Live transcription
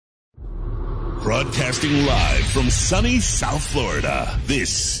Broadcasting live from sunny South Florida,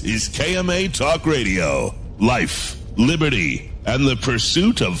 this is KMA Talk Radio. Life, liberty, and the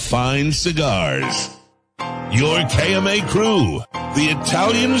pursuit of fine cigars. Your KMA crew, the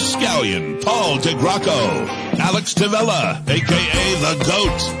Italian Scallion, Paul DeGracco, Alex Tavella, a.k.a. The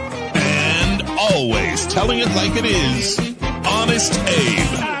Goat, and always telling it like it is, Honest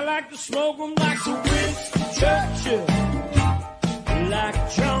Abe. I like to smoke them like the Winston Churchill,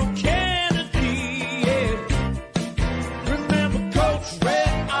 like John Kennedy, yeah. Remember Coach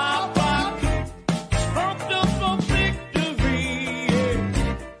Red Auerbach, smoked up for victory,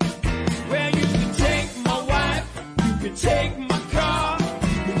 yeah. Well, you can take my wife, you can take my car,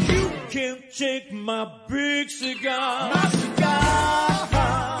 but you can't take my big cigar. My cigar.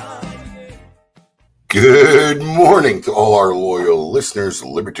 Good morning to all our loyal listeners,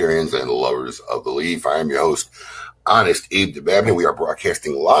 libertarians, and lovers of the leaf. I am your host, Honest Abe DeBabney. We are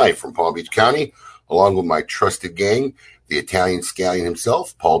broadcasting live from Palm Beach County, along with my trusted gang, the Italian Scallion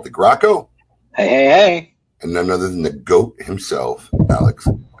himself, Paul DeGracco. Hey. And none other than the GOAT himself, Alex.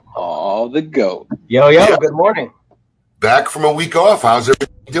 Oh, the GOAT. Yo, good morning. Back from a week off. How's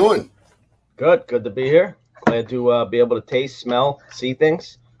everybody doing? Good to be here. Glad to be able to taste, smell, see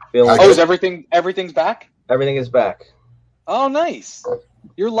things. Is everything's back? Everything is back. Oh, nice.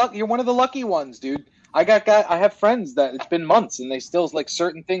 You're one of the lucky ones, dude. I have friends that it's been months and they still, like,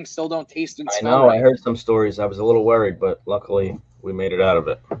 certain things still don't taste and smell. I know. Right. I heard some stories. I was a little worried, but luckily we made it out of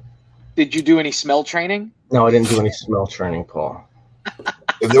it. Did you do any smell training? No, I didn't do any smell training, Paul.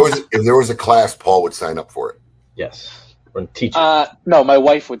 If there was a class, Paul would sign up for it. Yes. We're teaching. No, my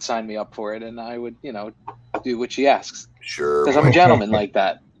wife would sign me up for it, and I would, do what she asks. Sure. Because I'm a gentleman like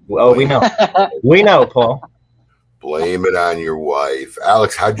that. Well, we know. We know, Paul. Blame it on your wife.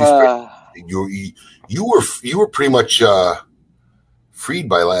 Alex, how'd you spend you were pretty much freed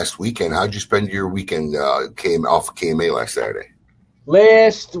by last weekend. How'd you spend your weekend came off KMA last Saturday?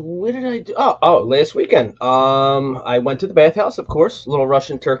 What did I do? Last weekend. I went to the bathhouse, of course. A little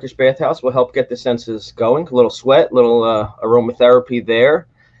Russian Turkish bathhouse will help get the senses going. A little sweat, little aromatherapy there.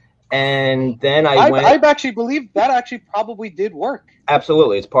 And then I actually believe that actually probably did work.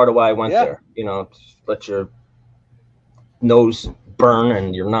 Absolutely. It's part of why I went there. Let your nose burn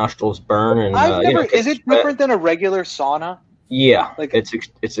and your nostrils burn. And is it different than a regular sauna? Yeah,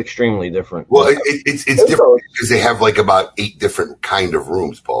 it's extremely different. Well, it's different because they have like about 8 different kind of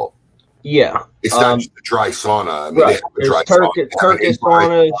rooms, Paul. Yeah. It's not just a dry sauna. I mean, right. They have Turkish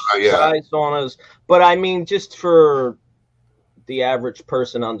saunas, dry saunas. But I mean, just for the average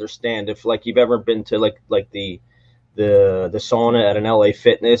person understand, if like you've ever been to like the sauna at an LA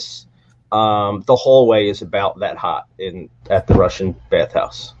Fitness, the hallway is about that hot at the Russian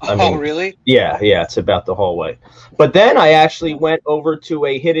bathhouse. I mean, really? Yeah, it's about the hallway. But then I actually went over to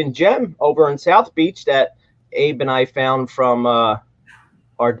a hidden gem over in South Beach that Abe and I found from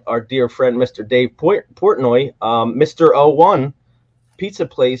our dear friend Mr. Dave Portnoy, Mr. 01 pizza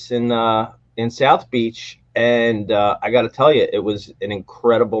place in South Beach. And I got to tell you, it was an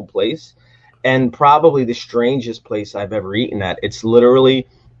incredible place and probably the strangest place I've ever eaten at. It's literally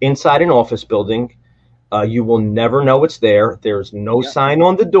inside an office building. You will never know it's there. There's no sign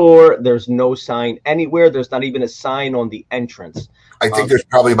on the door. There's no sign anywhere. There's not even a sign on the entrance. I think there's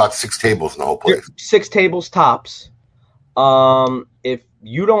probably about 6 tables in the whole place. 6 tables tops. If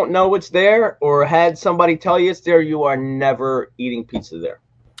you don't know it's there or had somebody tell you it's there, you are never eating pizza there.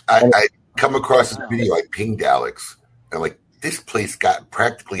 I come across this video. I pinged Alex, and I'm like, this place got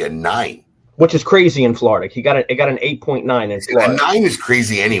practically a 9. Which is crazy in Florida. It got an 8.9 in Florida. A 9 is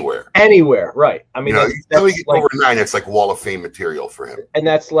crazy anywhere. Anywhere, right? I mean, that's like, over 9. That's like Wall of Fame material for him. And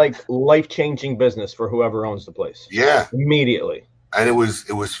that's like life-changing business for whoever owns the place. Yeah, immediately. And it was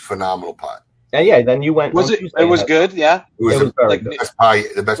phenomenal pot. And yeah, then you went. Was it? It was good. Yeah, it was very good.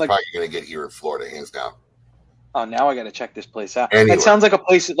 The best pie you're gonna get here in Florida, hands down. Oh, now I got to check this place out. Anyway. It sounds like a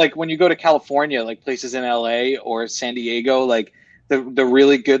place like when you go to California, like places in LA or San Diego, like the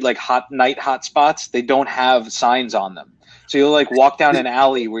really good like hot spots. They don't have signs on them, so you'll like walk down an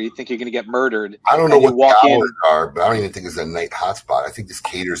alley where you think you're gonna get murdered. I don't know what the hours are, but I don't even think it's a night hotspot. I think this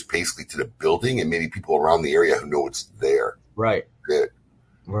caters basically to the building and maybe people around the area who know it's there. Right. Good.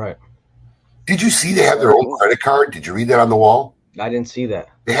 Right. Did you see they have their own credit card? Did you read that on the wall? I didn't see that.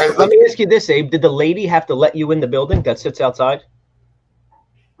 Let me ask you this, Abe. Did the lady have to let you in the building that sits outside?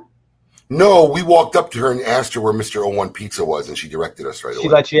 No, we walked up to her and asked her where Mr. 01 Pizza was, and she directed us right away. She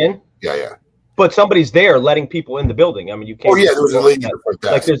let you in? Yeah. But somebody's there letting people in the building. I mean, you can't. Oh, yeah, there was a lady at the front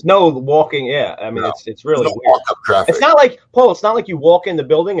desk. Like, there's no walking. Yeah, I mean, it's really weird. Walk-up traffic. It's not like, Paul, it's not like you walk in the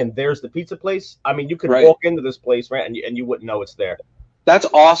building and there's the pizza place. I mean, you could walk into this place, right, and you wouldn't know it's there. That's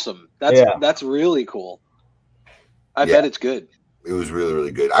awesome. That's really cool. I bet it's good. It was really,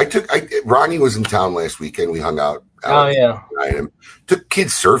 really good. Ronnie was in town last weekend. We hung out. Took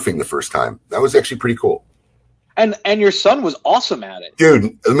kids surfing the first time. That was actually pretty cool. And your son was awesome at it.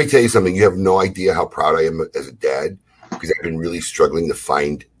 Dude, let me tell you something. You have no idea how proud I am as a dad, because I've been really struggling to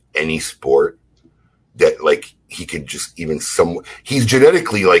find any sport that like he could just even he's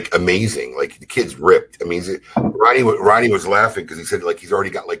genetically like amazing. Like the kid's ripped. I mean, Ronnie was laughing because he said like he's already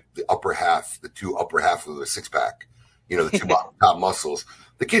got like the two upper half of the six pack, the two top muscles.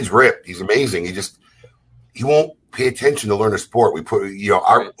 The kid's ripped. He's amazing. He won't pay attention to learn a sport. We put,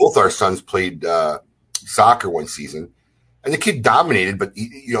 both our sons played soccer one season, and the kid dominated. But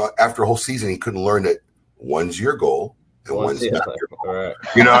after a whole season, he couldn't learn that one's your goal and one's not your goal. Right.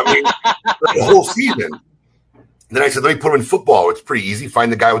 What I mean? The whole season. Then I said, let me put him in football. It's pretty easy.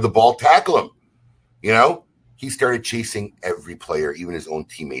 Find the guy with the ball, tackle him. He started chasing every player, even his own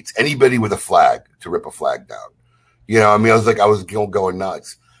teammates, anybody with a flag to rip a flag down. I was going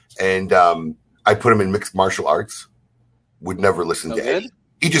nuts. And I put him in mixed martial arts. Would never listen to Eddie.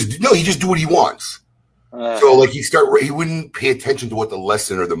 He just do what he wants. So like he wouldn't pay attention to what the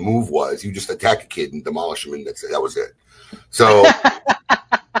lesson or the move was. He would just attack a kid and demolish him, and that was it. So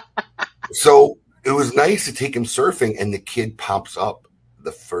so it was nice to take him surfing, and the kid pops up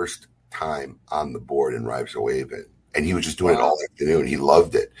the first time on the board and rides a wave it. And he was just doing it all afternoon. He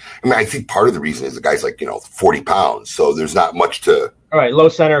loved it. I mean, I think part of the reason is the guy's like, 40 pounds. So there's not much to. All right. Low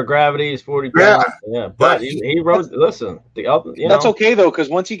center of gravity is 40 pounds. Yeah. But he rose. Listen, that's okay, though, because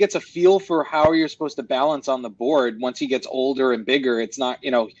once he gets a feel for how you're supposed to balance on the board, once he gets older and bigger, it's not,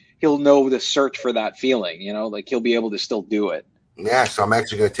 he'll know the search for that feeling, like he'll be able to still do it. Yeah. So I'm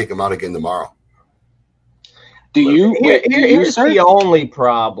actually going to take him out again tomorrow. Here's the only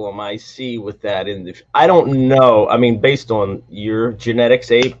problem I see with that. I don't know. I mean, based on your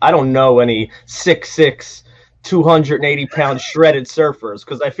genetics, Abe, I don't know any 6'6", 280-pound shredded surfers,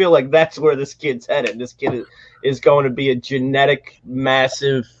 because I feel like that's where this kid's headed. This kid is going to be a genetic,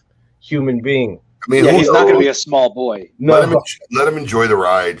 massive human being. I mean, he's not going to be a small boy. No. Let him enjoy the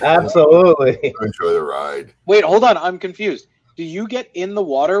ride. Absolutely. Let him enjoy the ride. Wait, hold on. I'm confused. Do you get in the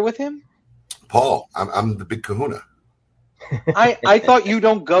water with him? Paul, I'm the big kahuna. I thought you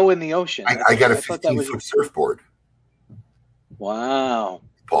don't go in the ocean. I got a 15-foot surfboard. Wow.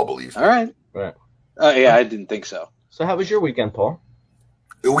 Paul believes me. All right. Right. Yeah, I didn't think so. So how was your weekend, Paul?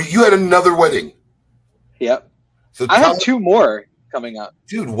 You had another wedding. Yep. So I have two more coming up.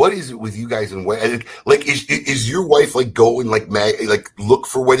 Dude, what is it with you guys in wedding? Like, is your wife like going like look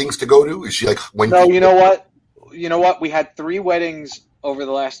for weddings to go to? Is she like when? No, you know what? We had 3 weddings over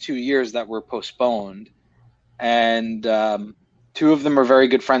the last 2 years that were postponed, and 2 of them are very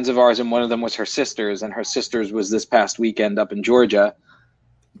good friends of ours, and one of them was her sister's, and her sister's was this past weekend up in Georgia.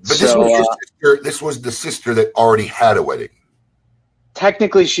 But this was your sister. This was the sister that already had a wedding.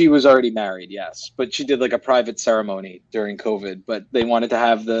 Technically, she was already married, yes, but she did like a private ceremony during COVID. But they wanted to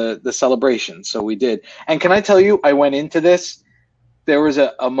have the celebration, so we did. And can I tell you, I went into this. There was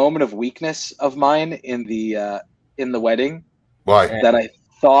a moment of weakness of mine in the wedding. Why? That I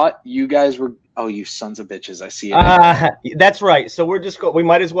thought you guys were. Oh, you sons of bitches! I see it. That's right. So we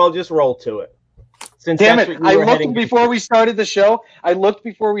might as well just roll to it. Damn it! I looked before we started the show. And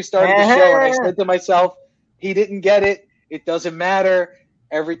I said to myself, "He didn't get it. It doesn't matter.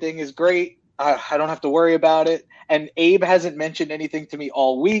 Everything is great. I don't have to worry about it." And Abe hasn't mentioned anything to me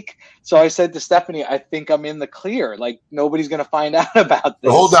all week. So I said to Stephanie, I think I'm in the clear. Like, nobody's going to find out about this.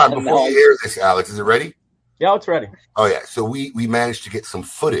 But hold on. Before you hear this, Alex, is it ready? Yeah, it's ready. Oh, yeah. So we managed to get some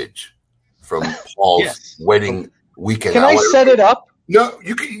footage from Paul's wedding weekend. Can I set it up? No,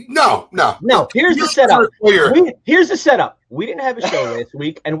 you can. No. Here's the setup. Here's the setup. We didn't have a show last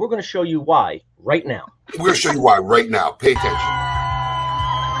week, and we're going to show you why right now. We're going to show you why right now. Pay attention.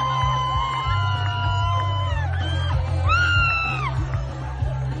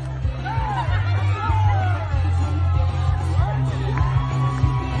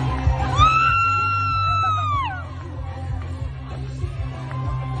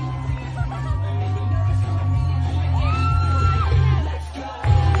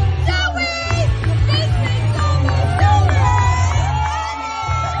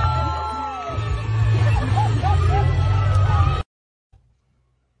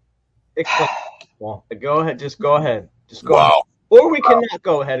 Well, go ahead. Just go ahead. Ahead. Or we can not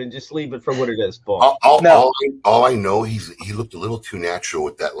go ahead and just leave it for what it is, Paul. All I know, he looked a little too natural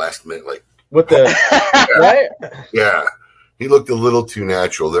with that last minute, like with the right. Yeah, he looked a little too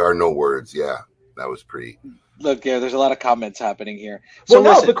natural. There are no words. Yeah, that was pretty. Look, yeah, there's a lot of comments happening here. Well,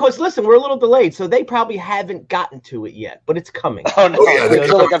 So because listen, we're a little delayed, so they probably haven't gotten to it yet, but it's coming. Oh no! Oh, yeah, I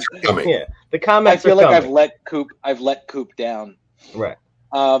feel like coming. Yeah, the I comments feel are like coming. I've let Coop down. Right.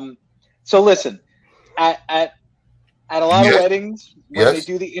 So listen, at a lot of Yes. weddings, when Yes.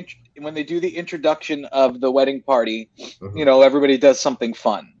 they do the introduction of the wedding party, Mhm. you know, everybody does something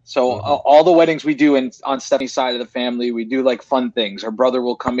fun. So Mhm. all the weddings we do on Stephanie's side of the family, we do like fun things. Her brother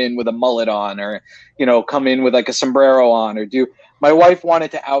will come in with a mullet on, or you know, come in with like a sombrero on, or do. My wife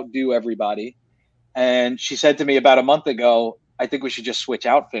wanted to outdo everybody, and she said to me about a month ago, "I think we should just switch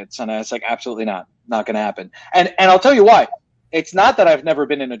outfits." And I was like, "Absolutely not going to happen." And I'll tell you why. It's not that I've never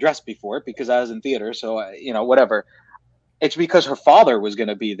been in a dress before, because I was in theater, so you know, whatever. It's because her father was going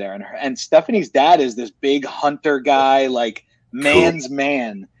to be there, and Stephanie's dad is this big hunter guy, like man's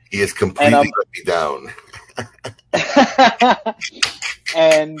man. He has completely And, let me down.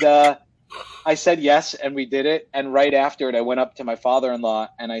 And I said yes, and we did it. And right after it, I went up to my father-in-law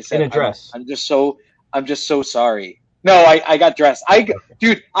and I said, In a dress. I'm just so sorry. No, I got dressed.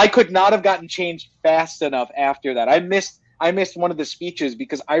 Dude, I could not have gotten changed fast enough after that. I missed one of the speeches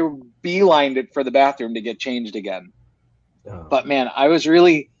because I beelined it for the bathroom to get changed again. Oh. But man, I was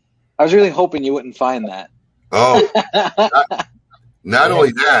really hoping you wouldn't find that. Oh, not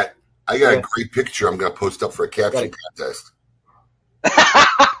only that, I got Yeah. a great picture I'm going to post up for a caption contest.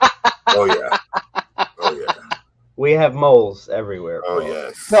 Oh, yeah. Oh, yeah. We have moles everywhere. Oh, Paul.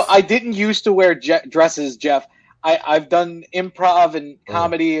 yes. No, I didn't used to wear dresses, Jeff. I've done improv and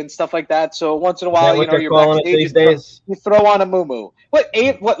comedy and stuff like that. So once in a Is that while, what you know, they're you're calling it backstage. these days? You throw on a muumuu.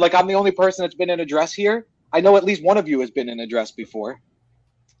 What? Like I'm the only person that's been in a dress here. I know at least one of you has been in a dress before.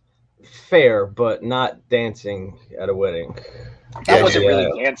 Fair, but not dancing at a wedding. That Yeah, wasn't yeah.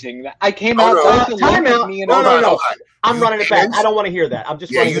 really dancing. I came Oh, out. no. Tyson Time looked at out. me and No, I was no, like, no. Hold on. I'm You running it back. danced? I don't want to hear that. I'm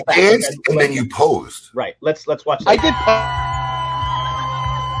just Yeah, running you it back. danced and then you posed. Right. Let's watch I that. did.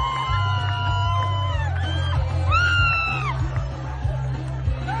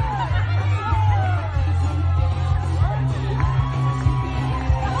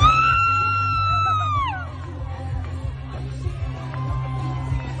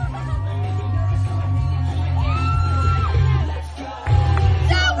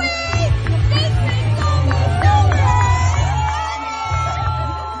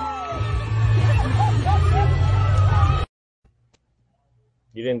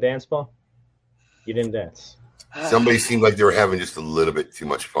 You didn't dance, Paul? You didn't dance. Somebody seemed like they were having just a little bit too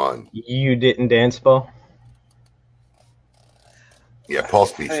much fun. You didn't dance, Paul? Yeah, Paul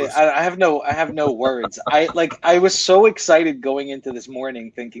speechless. I have no words. I was so excited going into this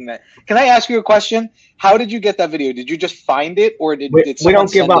morning thinking that. Can I ask you a question? How did you get that video? Did you just find it, or did We someone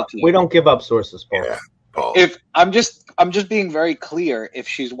don't give send up. it to you? We don't give up sources, Paul. Yeah, Paul. If I'm just being very clear. If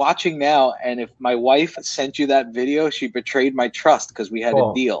she's watching now, and if my wife sent you that video, she betrayed my trust because we had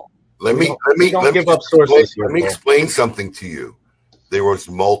Paul. a deal. Let me give up sources here, Let me Paul. explain something to you. There was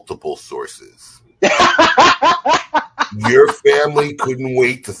multiple sources. Your family couldn't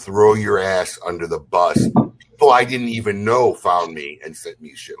wait to throw your ass under the bus. People I didn't even know found me and sent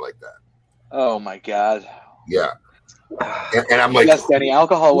me shit like that. Oh my god. Yeah. And I'm like, Yes, Denny,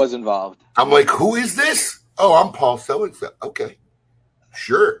 alcohol was involved. I'm like, who is this? Oh, I'm Paul so-and-so. Okay.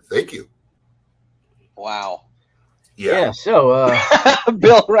 Sure. Thank you. Wow. Yeah. So,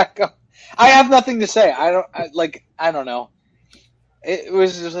 Bill Recco. I have nothing to say. I don't know. It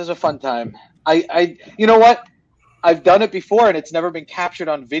was a fun time. You know what? I've done it before, and it's never been captured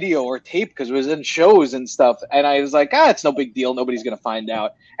on video or tape because it was in shows and stuff. And I was like, it's no big deal. Nobody's going to find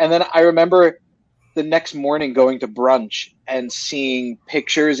out. And then I remember the next morning going to brunch and seeing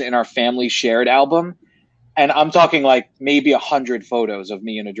pictures in our family shared album. And I'm talking like maybe 100 photos of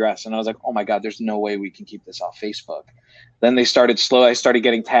me in a dress. And I was like, oh my God, there's no way we can keep this off Facebook. Then I started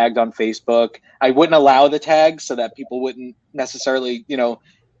getting tagged on Facebook. I wouldn't allow the tags so that people wouldn't necessarily,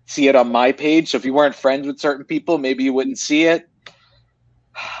 see it on my page. So if you weren't friends with certain people, maybe you wouldn't see it.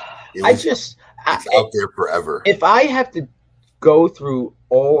 It's out there forever. If I have to go through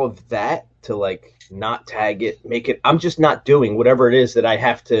all of that to like not tag it, make it, I'm just not doing whatever it is that I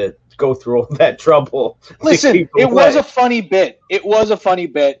have to go through all that trouble. Listen, it was a funny bit.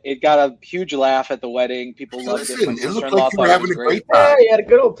 It got a huge laugh at the wedding. People loved it. My Listen, it looked sister-in-law like you were thought it having was a great Yeah, time. you had a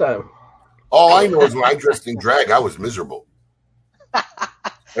good old time. All I know is when I dressed in drag, I was miserable.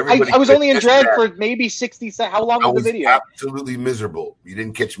 I was only in drag for maybe 60 seconds. How long I was was the video? absolutely miserable. You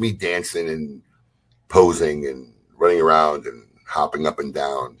didn't catch me dancing and posing and running around and hopping up and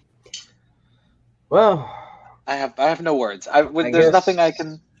down. Well, I have no words. I There's guess- nothing I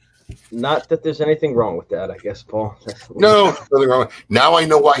can. not that there's anything wrong with that, I guess, Paul. No, nothing wrong. Now I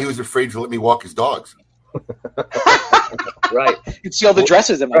know why he was afraid to let me walk his dogs. Right. You'd see all the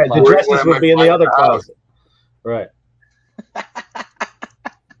dresses in my Right. The closet. dresses would be in the other closet. Right.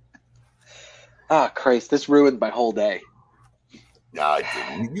 Christ, this ruined my whole day. Nah, it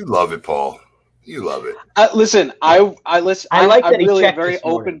didn't. You love it, Paul. You love it. Listen, I listen. I like that I'm he really a checked very this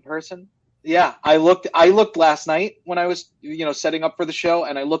morning. open person. Yeah, I looked last night when I was, setting up for the show,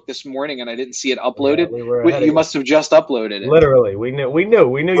 and I looked this morning and I didn't see it uploaded. Yeah, we were ahead of You you. must have just uploaded it. Literally, we knew We're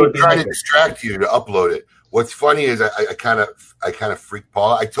you'd be trying to like distract you to upload it. What's funny is I kind of freaked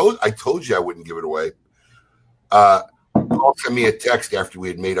Paul. I told you I wouldn't give it away. Paul sent me a text after we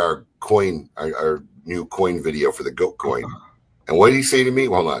had made our new coin video for the goat coin. And what did he say to me?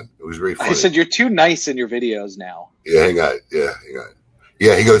 Hold on. It was very funny. I said, you're too nice in your videos now. Yeah, hang on.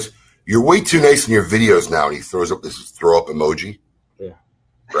 Yeah, he goes, you're way too nice in your videos now. And he throws up this throw up emoji. Yeah.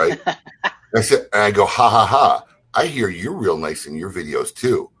 Right? I said, and I go, ha, ha, ha. I hear you're real nice in your videos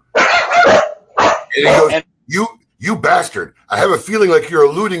too. And he goes, you bastard. I have a feeling like you're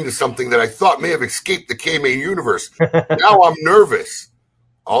alluding to something that I thought may have escaped the KMA universe. Now I'm nervous.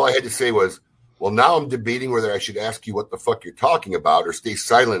 All I had to say was, well, now I'm debating whether I should ask you what the fuck you're talking about or stay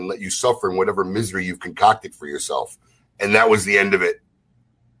silent and let you suffer in whatever misery you've concocted for yourself. And that was the end of it.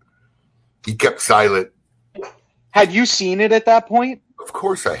 He kept silent. Had you seen it at that point? Of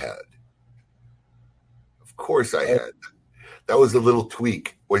course I had. Of course I had. That was a little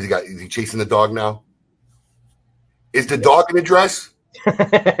tweak. What has he got? Is he chasing the dog now? Is the dog in a dress? I'm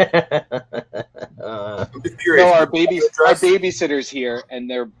just curious. No, our babysitter's here, and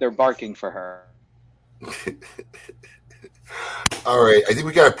they're barking for her. All right. I think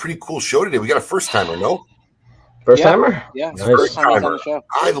we got a pretty cool show today. We got a first timer, no? first timer. Yeah, Nice. first time he's on the show.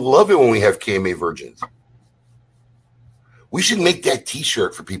 I love it when we have KMA virgins. We should make that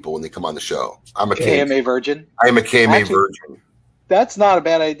T-shirt for people when they come on the show. I'm a KMA virgin. I am a KMA Actually, virgin. That's not a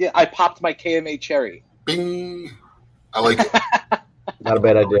bad idea. I popped my KMA cherry. Bing. I like it. Not a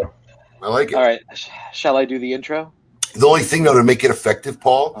bad idea. I like it. All right, shall I do the intro? The only thing, though, to make it effective,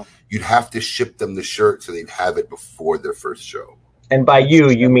 Paul, you'd have to ship them the shirt so they'd have it before their first show. And by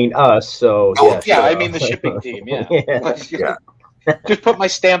you mean us. So Oh, yes. Yeah, I mean the shipping team. Yeah. Yeah. Just put my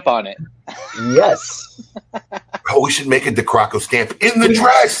stamp on it. Yes. Oh, we should make a DeCrocco stamp in the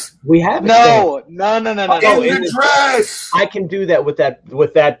dress. We have it. No. In the dress. I can do that with that.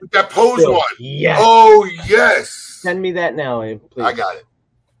 That pose Bill. one. Yes. Oh, yes. Send me that now, please. I got it.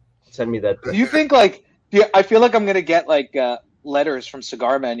 Send me that. Do you think I feel like I'm gonna get letters from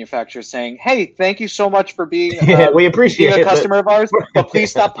cigar manufacturers saying, "Hey, thank you so much for being we appreciate being a it, customer of ours, but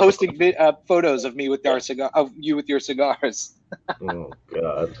please stop posting photos of me with you with your cigars." Oh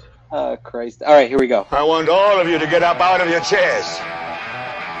God. Christ! All right, here we go. I want all of you to get up out of your chairs.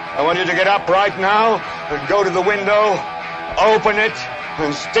 I want you to get up right now and go to the window, open it,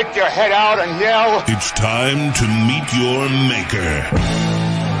 and stick your head out and yell. It's time to meet your maker.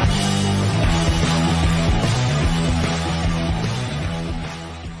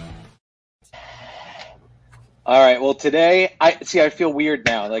 All right. Well, today I feel weird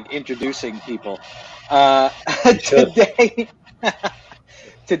now, like introducing people.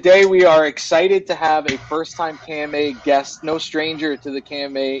 Today we are excited to have a first-time KMA guest, no stranger to the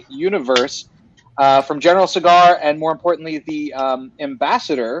KMA universe, from General Cigar, and more importantly, the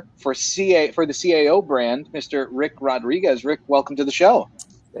ambassador for the CAO brand, Mr. Rick Rodriguez. Rick, welcome to the show.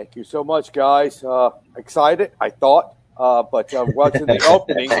 Thank you so much, guys. Excited, I thought, but watching the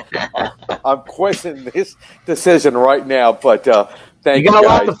opening, I'm questioning this decision right now. But thank you, got a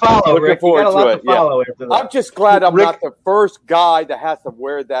lot guys. to follow, Looking Rick. You forward got a lot to to it. follow after that. I'm just glad I'm Rick- not the first guy that has to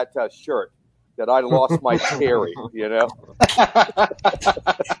wear that shirt. That I lost my cherry, you know.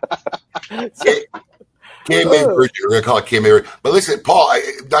 KMA virgin. We're going to call it KMA virgin. But listen, Paul,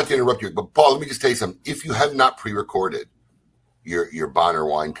 not to interrupt you, but Paul, let me just tell you something. If you have not pre-recorded your Bonner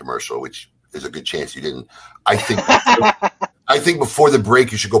wine commercial, which there's a good chance you didn't, I think before the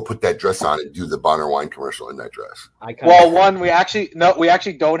break you should go put that dress on and do the Bonner wine commercial in that dress. We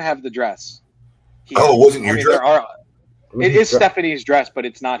actually don't have the dress here. Oh, it wasn't your dress? It is Stephanie's dress, but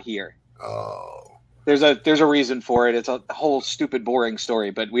it's not here. Oh. There's a reason for it. It's a whole stupid, boring story,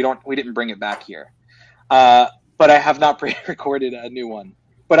 but we didn't bring it back here. But I have not pre-recorded a new one.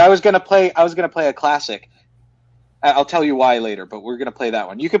 But I was gonna play a classic. I'll tell you why later, but we're gonna play that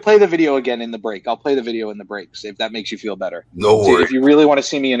one. You can play the video again in the break. I'll play the video in the breaks if that makes you feel better. No worries. If you really want to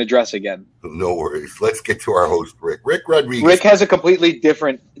see me in a dress again. No worries. Let's get to our host, Rick. Rick Rodriguez. Rick has a completely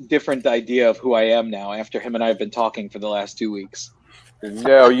different idea of who I am now after him and I have been talking for the last 2 weeks.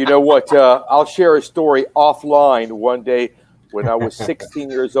 No, you know what? I'll share a story offline one day when I was 16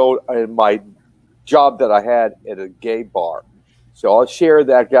 years old and my job that I had at a gay bar. So I'll share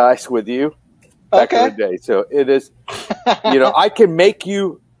that, guys, with you. back in the day. So it is, I can make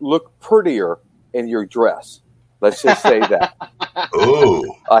you look prettier in your dress. Let's just say that.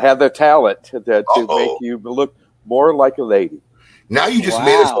 Oh, I have the talent to make you look more like a lady. Now you just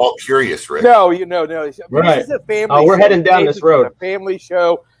made us all curious, Rick. No. Right. This is a family we're show. heading down this road. A family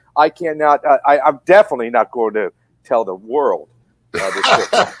show. I cannot. I'm definitely not going to tell the world. But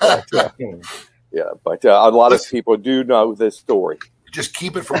a lot of people do know this story. Just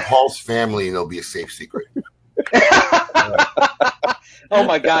keep it from Paul's family, and it'll be a safe secret. Oh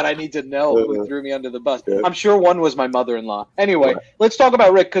my God, I need to know who threw me under the bus. I'm sure one was my mother-in-law. Anyway, let's talk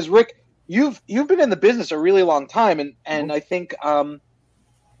about Rick, because Rick, you've been in the business a really long time, and I think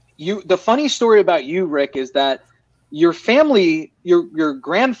the funny story about you, Rick, is that your family, your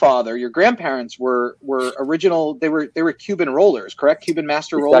grandfather, your grandparents were original. They were Cuban rollers, correct? Cuban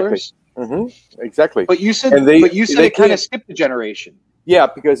master rollers. Mm-hmm. Exactly. But you said it kind of skipped a generation. Yeah,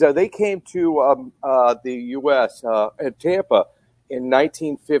 because they came to the U.S. in Tampa in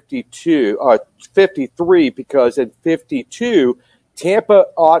 1953, because in 52, Tampa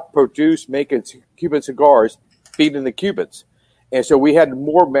produced making Cuban cigars, feeding the Cubans. And so we had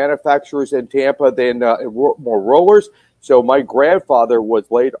more manufacturers in Tampa than more rollers. So my grandfather was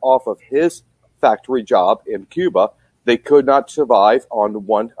laid off of his factory job in Cuba. They could not survive on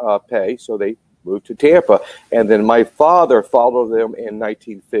one pay, so they moved to Tampa. And then my father followed them in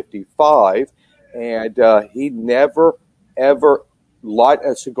 1955, and he never, ever lit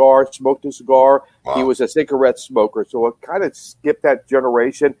a cigar, smoked a cigar. Wow. He was a cigarette smoker, so it kind of skipped that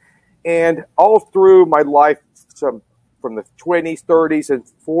generation. And all through my life, from the 20s, 30s, and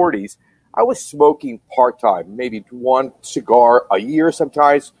 40s, I was smoking part-time, maybe one cigar a year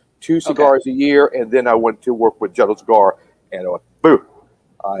sometimes, 2 cigars a year, and then I went to work with General Cigar, and boom,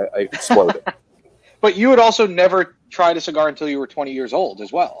 I exploded. But you had also never tried a cigar until you were 20 years old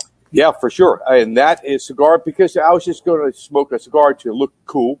as well. Yeah, for sure. And that is cigar, because I was just going to smoke a cigar to look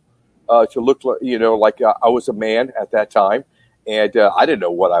cool, to look like I was a man at that time. And I didn't know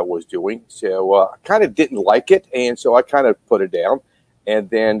what I was doing, so I kind of didn't like it, and so I kind of put it down.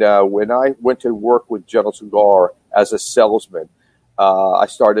 And then when I went to work with General Cigar as a salesman, I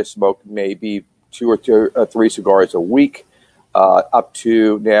started smoking maybe 2 or 3 cigars a week, up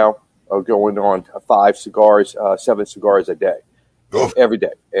to now going on 5 cigars, 7 cigars a day, every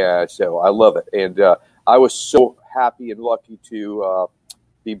day. So I love it. And I was so happy and lucky to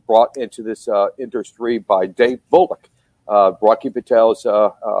be brought into this industry by Dave Volek, Rocky Patel's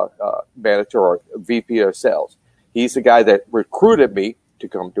manager or VP of sales. He's the guy that recruited me to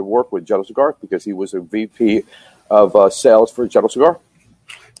come to work with General Cigar, because he was a VP of sales for General Cigar.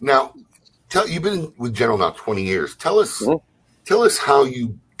 Now, you've been with General now 20 years. Tell us how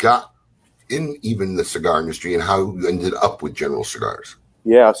you got in even the cigar industry and how you ended up with General Cigars.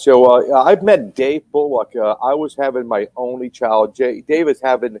 Yeah, so I've met Dave Bullock. I was having my only child. Dave is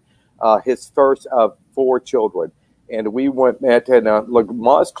having his first of 4 children. And we met in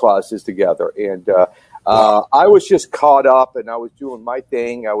Lagmas classes together. And I was just caught up, and I was doing my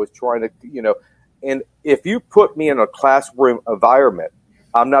thing. I was trying to, and if you put me in a classroom environment,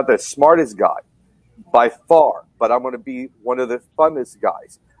 I'm not the smartest guy by far, but I'm going to be one of the funnest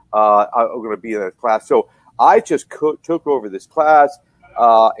guys. I'm going to be in a class. So I just took over this class,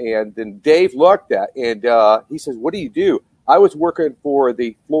 and then Dave looked at, and he says, "What do you do?" I was working for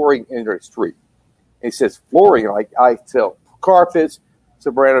the flooring industry. He says, flooring, like I sell carpets,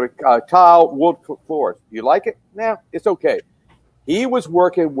 ceramic tile, wood floors. You like it? No, it's okay. He was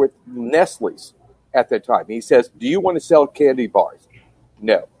working with Nestle's at that time. He says, do you want to sell candy bars?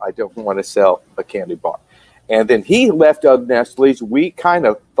 No, I don't want to sell a candy bar. And then he left Nestle's. We kind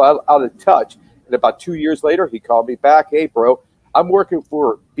of fell out of touch. And about 2 years later, he called me back. Hey, bro, I'm working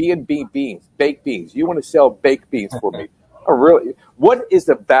for B&B Beans, baked beans. You want to sell baked beans for me? Oh, really? What is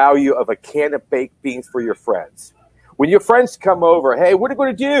the value of a can of baked beans for your friends? When your friends come over, hey, what are we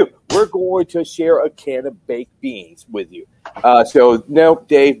going to do? We're going to share a can of baked beans with you. So, no,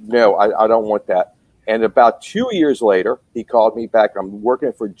 Dave, no, I don't want that. And about 2 years later, he called me back. I'm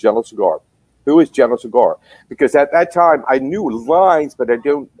working for General Cigar. Who is General Cigar? Because at that time, I knew lines, but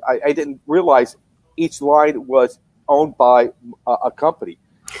I didn't realize each line was owned by a company.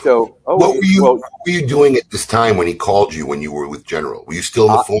 So, what were you doing at this time when he called you when you were with General? Were you still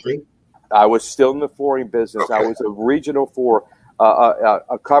in the flooring? I was still in the flooring business. Okay. I was a regional for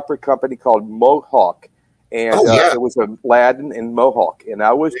a corporate company called Mohawk, and it was a Ladin and Mohawk, and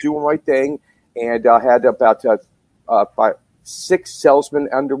I was doing my thing, and I had about 6 salesmen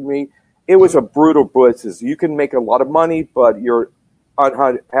under me. It was a brutal business. You can make a lot of money, but you're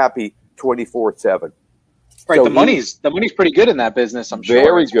unhappy 24/7. Right, So the money's pretty good in that business, I'm sure.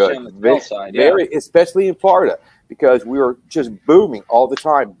 very especially good, on the sales side. very, especially in Florida, because we were just booming all the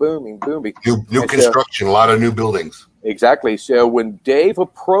time, booming. New And so- construction, a lot of new buildings. Exactly. So when Dave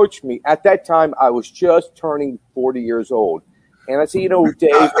approached me, at that time I was just turning 40 years old, and I said,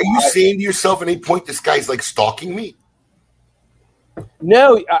 Dave, Are you saying to yourself at any point, this guy's like stalking me?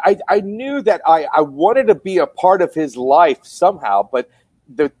 No, I knew that I wanted to be a part of his life somehow, but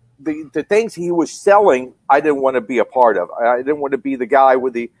the things he was selling, I didn't want to be a part of. I didn't want to be the guy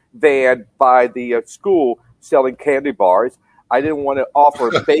with the van by the school selling candy bars. I didn't want to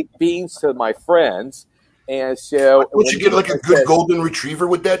offer baked beans to my friends. And so, Would you get like a good golden retriever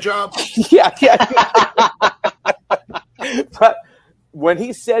with that job? Yeah. But when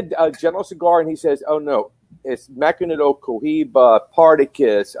he said General Cigar, and he says, "Oh no, it's Macanudo, Cohiba,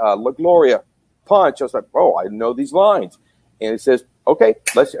 Partagas, La Gloria, Punch," I was like, "Oh, I know these lines." And he says, "Okay,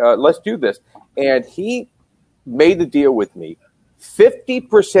 let's do this." And he made the deal with me,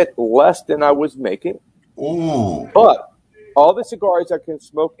 50% less than I was making. Ooh. But all the cigars I can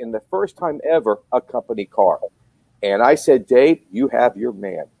smoke in the first time ever, a company car. And I said, "Dave, you have your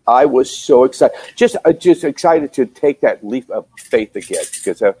man." I was so excited, just excited to take that leap of faith again,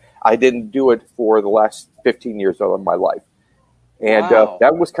 because I didn't do it for the last 15 years of my life. And Wow.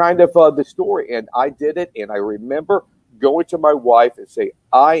 that was kind of the story. And I did it. And I remember going to my wife and say,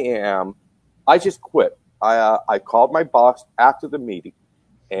 I just quit. I called my boss after the meeting,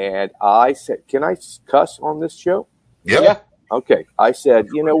 and I said, "Can I cuss on this show?" Yep. Yeah. Okay. I said,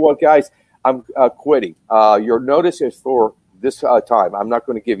 "You know what, guys? I'm quitting. Your notice is for this time. I'm not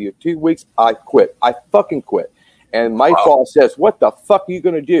going to give you 2 weeks. I quit. I fucking quit." And my boss says, "What the fuck are you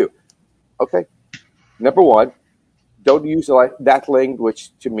going to do?" Okay. Number one, don't use that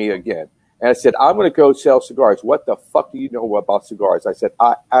language to me again. And I said, "I'm going to go sell cigars. What the fuck do you know about cigars?" I said,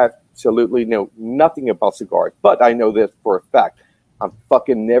 "I absolutely know nothing about cigars, but I know this for a fact. I'm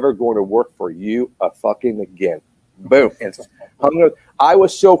fucking never going to work for you fucking again." Boom. And I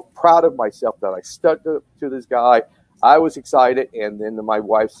was so proud of myself that I stuck to this guy. I was excited. And then my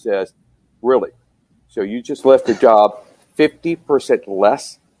wife says, "Really? So you just left the job 50%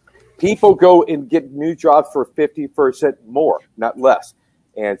 less?" People go and get new jobs for 50% more, not less.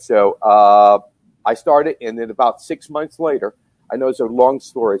 And so I started, and then about 6 months later, I know it's a long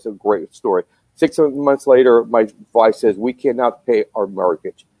story, it's a great story. 6 months later, my wife says, "We cannot pay our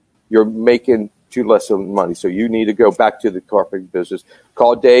mortgage. You're making too less of money, so you need to go back to the carpet business.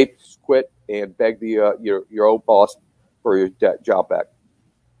 Call Dave, quit, and beg your old boss for your job back."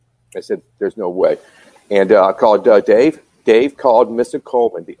 I said, "There's no way." And I called Dave. Dave called Mr.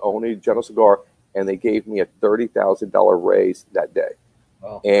 Coleman, the owner of General Cigar, and they gave me a $30,000 raise that day.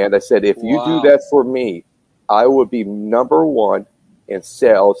 Wow. And I said, "If you do Wow. that for me, I will be number one in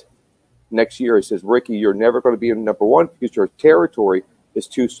sales next year." He says, "Ricky, you're never going to be in number one because your territory is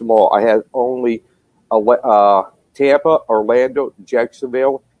too small. I have only Tampa, Orlando,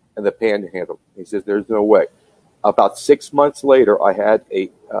 Jacksonville, and the Panhandle." He says, "There's no way." About 6 months later, I had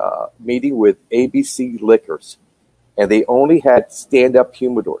a meeting with ABC Liquors, and they only had stand-up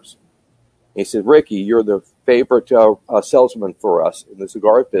humidors. He said, "Ricky, you're the favorite salesman for us in the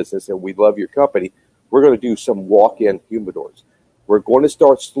cigar business, and we love your company. We're going to do some walk-in humidors. We're going to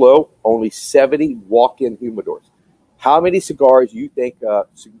start slow, only 70 walk-in humidors. How many cigars you think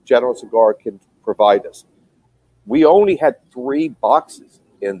General Cigar can provide us?" We only had 3 boxes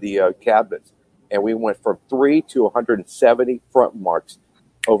in the cabinets, and we went from 3 to 170 front marks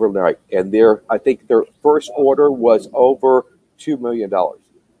overnight. And I think their first order was over $2 million.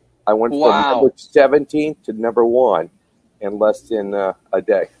 I went from number 17 to number 1 in less than a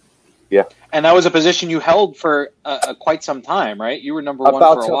day. Yeah. And that was a position you held for quite some time, right? You were number one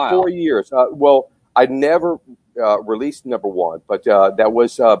About for a while. 4 years. Well, I never released number 1, but that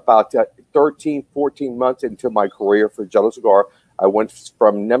was about 13, 14 months into my career for General Cigar. I went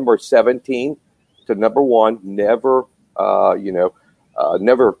from number 17 to number 1, never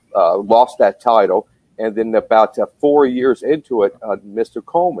lost that title. And then about 4 years into it, Mr.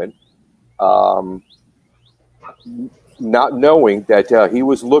 Coleman, not knowing that he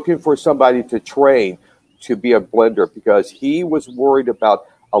was looking for somebody to train to be a blender, because he was worried about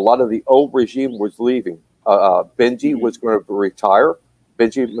a lot of the old regime was leaving. Benji was going to retire,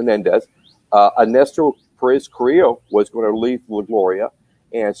 Benji Menendez. Ernesto Perez Carrillo was going to leave La Gloria.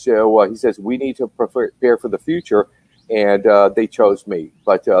 And so he says, "We need to prepare for the future." And they chose me.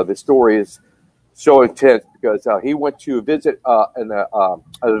 But the story is so intense because he went to visit an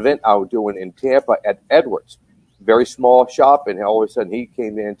event I was doing in Tampa at Edwards, very small shop. And all of a sudden he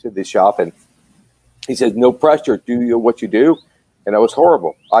came into the shop and he said, "No pressure, do what you do." And that was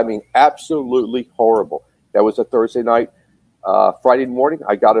horrible. I mean, absolutely horrible. That was a Thursday night. Friday morning,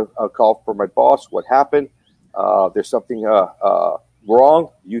 I got a call from my boss. What happened? There's something wrong.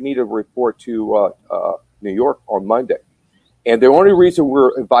 You need to report to New York on Monday. And the only reason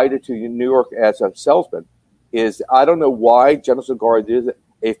we're invited to New York as a salesman is, I don't know why General Cigar did it.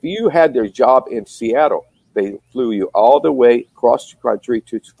 If you had their job in Seattle, they flew you all the way across the country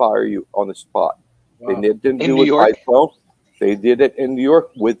to fire you on the spot. Wow. They didn't do it by phone. They did it in New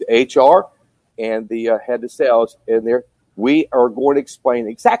York with HR and the head of sales in there. We are going to explain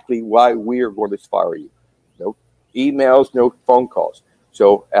exactly why we are going to fire you. No emails, no phone calls.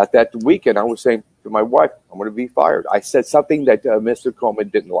 So at that weekend, I was saying to my wife, I'm going to be fired. I said something that Mr. Coleman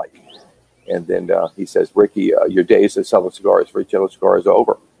didn't like. And then he says, Ricky, your days of selling cigars for General Cigar is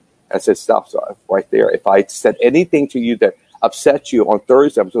over. I said, stop right there. If I said anything to you that upset you on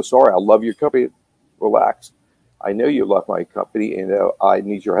Thursday, I'm so sorry. I love your company. Relax. I know you love my company, and I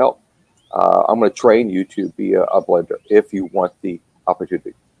need your help. I'm going to train you to be a blender if you want the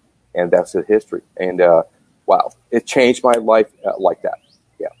opportunity. And that's the history. And, wow, it changed my life like that.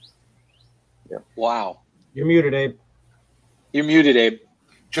 Yeah. Wow. You're muted, Abe. You're muted, Abe.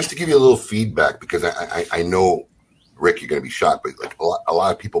 Just to give you a little feedback, because I know, Rick, you're going to be shocked, but like a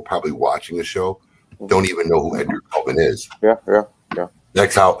lot of people probably watching the show don't even know who Edgar Cullman is. Yeah.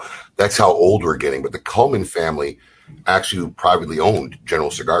 That's how old we're getting. But the Cullman family actually privately owned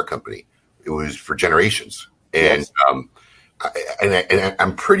General Cigar Company. It was for generations, and yes.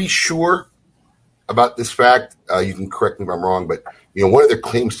 I'm pretty sure about this fact. You can correct me if I'm wrong, but one of their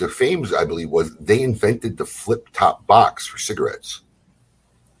claims to fame, I believe, was they invented the flip top box for cigarettes.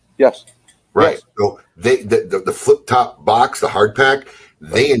 Yes. Right. Yes. So the flip top box, the hard pack,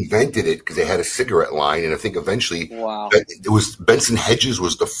 they invented it because they had a cigarette line, and I think eventually, it was Benson Hedges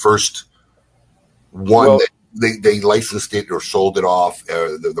was the first one that they licensed it or sold it off,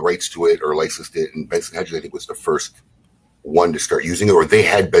 the rights to it, or licensed it, and Benson Hedges, I think, was the first one to start using it, or they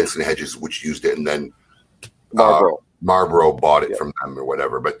had Benson Hedges which used it, and then Marlboro bought it from them or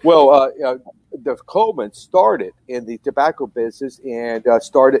whatever. But the Coleman started in the tobacco business and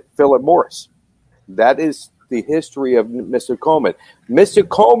started Philip Morris. That is the history of Mr. Coleman. Mr.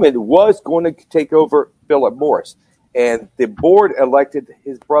 Coleman was going to take over Philip Morris, and the board elected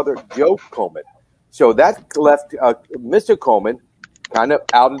his brother Joe Coleman. So that left Mr. Coleman kind of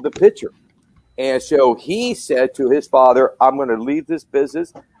out of the picture. And so he said to his father, I'm going to leave this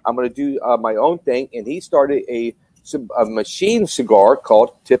business. I'm going to do my own thing. And he started a machine cigar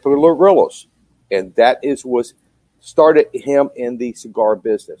called Tiparillos. And that was started him in the cigar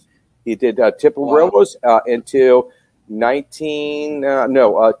business. He did Tiparillos until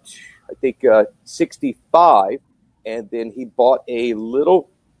 65. And then he bought a little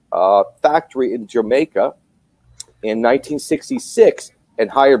factory in Jamaica in 1966 and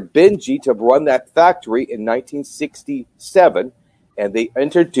hired Benji to run that factory in 1967. And they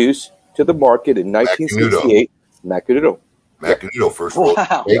introduced to the market in 1968 Macanudo. Macanudo, first rolled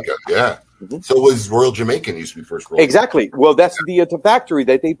Jamaica, yeah. Mm-hmm. So was Royal Jamaican used to be first rolled. Exactly. Well, that's the factory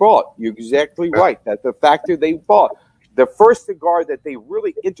that they bought. You're exactly right. That's the factory they bought. The first cigar that they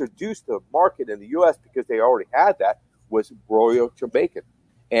really introduced to the market in the U.S., because they already had that, was Royal Jamaican.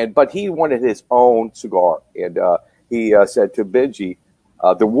 But he wanted his own cigar. And he said to Benji,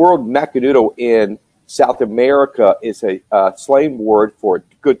 the word Macanudo in South America is a slang word for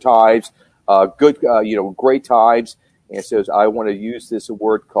good times, great times. And says, I want to use this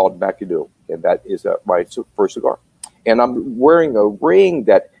word called Macanudo. And that is my first cigar. And I'm wearing a ring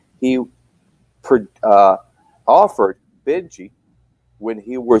that he offered Benji when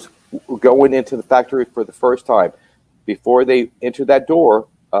he was going into the factory for the first time. Before they enter that door,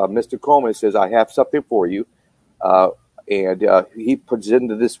 Mr. Coleman says, I have something for you. And he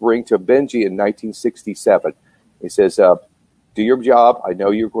presented this ring to Benji in 1967. He says, do your job. I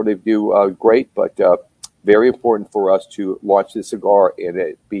know you're going to do great, but very important for us to launch this cigar and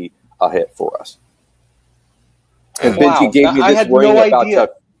it be a hit for us. And Benji gave me this ring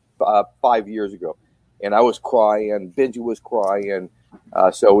about 5 years ago. And I was crying. Benji was crying.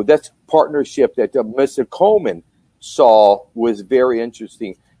 So that's partnership that Mr. Coleman saw was very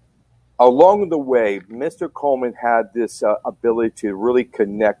interesting. Along the way, Mr. Coleman had this ability to really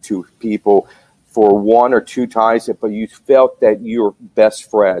connect to people for one or two times, but you felt that you were best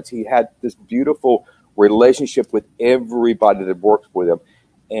friends. He had this beautiful relationship with everybody that worked with him.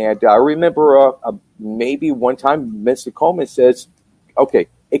 And I remember maybe one time Mr. Coleman says, okay,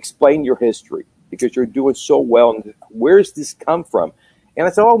 explain your history because you're doing so well. And where does this come from? And I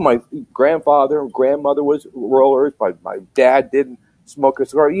said, oh, my grandfather and grandmother was rollers. My dad didn't smoke a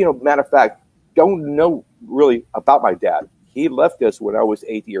cigar. Matter of fact, don't know really about my dad. He left us when I was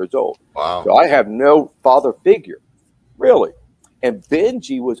 8 years old. Wow. So I have no father figure, really. And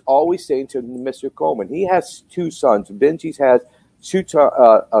Benji was always saying to Mr. Coleman, he has 2 sons. Benji has 2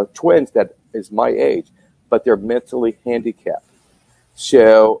 twins that is my age, but they're mentally handicapped.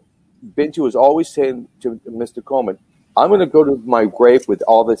 So Benji was always saying to Mr. Coleman, I'm going to go to my grave with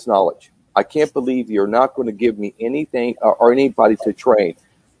all this knowledge. I can't believe you're not going to give me anything or anybody to train.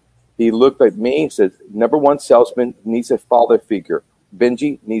 He looked at me and said, number one salesman needs a father figure.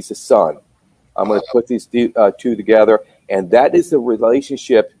 Benji needs a son. I'm going to put these 2 together. And that is the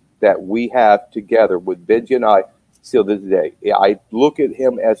relationship that we have together with Benji and I still to this day. I look at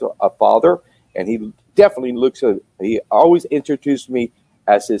him as a father, and he definitely he always introduced me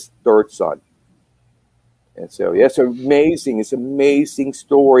as his 3rd son. And so, yes, it's an amazing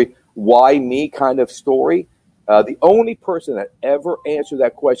story. Why me kind of story. The only person that ever answered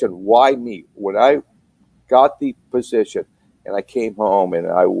that question, why me, when I got the position and I came home and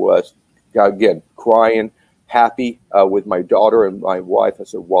I was, again, crying, happy with my daughter and my wife. I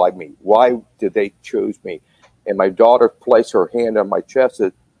said, why me? Why did they choose me? And my daughter placed her hand on my chest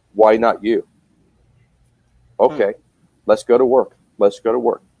and said, why not you? Okay, let's go to work. Let's go to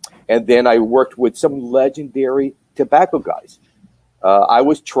work. And then I worked with some legendary tobacco guys. I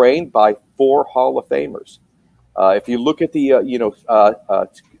was trained by 4 Hall of Famers. If you look at the,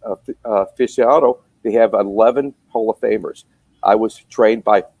 aficionado, they have 11 Hall of Famers. I was trained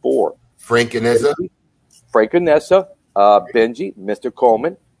by 4. Frank Ineza, Benji, Mr.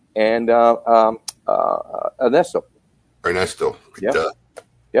 Coleman, and Ernesto.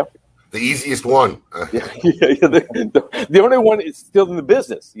 Yeah. The easiest one. The only one is still in the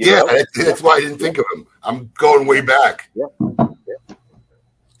business. You know? That's why I didn't think of him. I'm going way back. Yeah.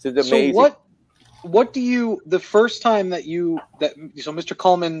 It's amazing. So what do you, the first time so Mr.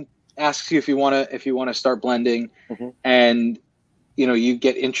 Coleman asks you if you want to start blending, and you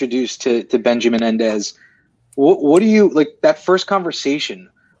get introduced to Benji Menendez. What do you, like, that first conversation?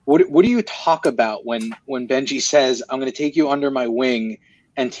 What do you talk about when Benji says, I'm going to take you under my wing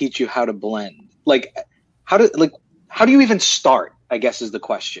and teach you how to blend? Like, how do you even start, I guess, is the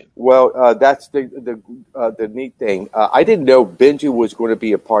question. Well, that's the neat thing. I didn't know Benji was going to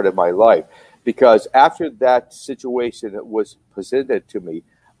be a part of my life, because after that situation that was presented to me,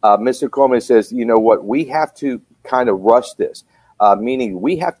 Mr. Coleman says, you know what, we have to kind of rush this, meaning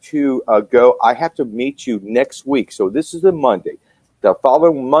we have to go. I have to meet you next week. So this is a Monday. The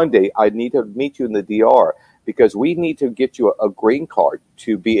following Monday, I need to meet you in the DR, because we need to get you a green card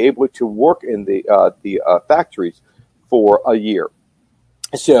to be able to work in the factories for a year.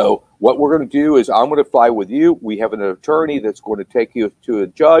 So what we're going to do is I'm going to fly with you. We have an attorney that's going to take you to a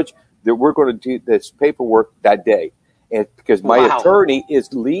judge, that we're going to do this paperwork that day. And because my attorney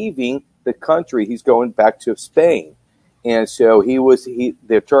is leaving the country, he's going back to Spain. And so he was the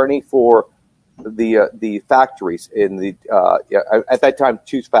attorney for the factories in the at that time,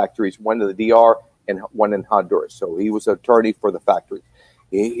 2 factories, one in the DR and one in Honduras. So he was attorney for the factory.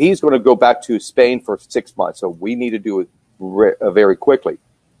 He's going to go back to Spain for 6 months. So we need to do it very quickly.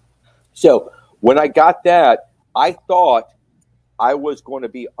 So when I got that, I thought I was going to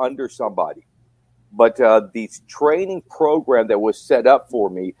be under somebody. But the training program that was set up for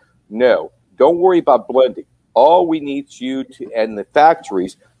me, no, don't worry about blending. All we need you to, and the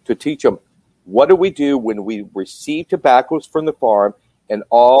factories, to teach them, what do we do when we receive tobaccos from the farm and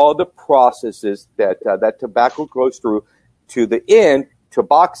all the processes that that tobacco goes through to the end to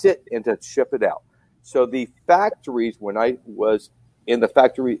box it and to ship it out. So the factories, when I was in the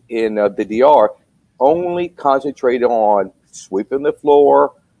factory in the DR, only concentrated on sweeping the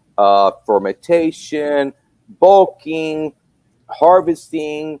floor, fermentation, bulking,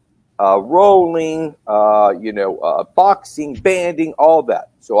 harvesting, rolling, boxing, banding, all that.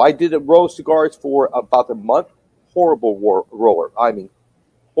 So I did roll cigars for about a month. Horrible roller. I mean,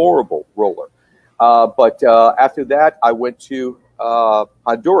 horrible roller. But after that, I went to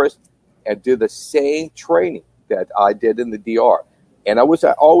Honduras and did the same training that I did in the DR. And I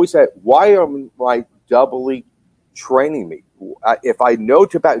always said, why am I doubly training me? If I know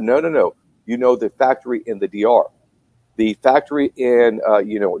tobacco, no. You know the factory in the DR. The factory in,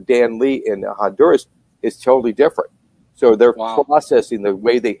 Dan Lee in Honduras is totally different. So their processing, the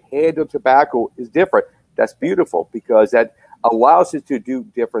way they handle tobacco is different. That's beautiful, because that allows us to do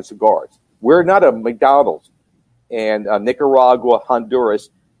different cigars. We're not a McDonald's and Nicaragua,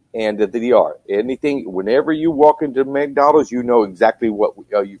 Honduras, and the DR. Whenever you walk into McDonald's, you know exactly what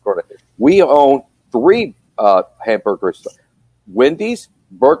you're going to. We own 3 hamburgers: Wendy's,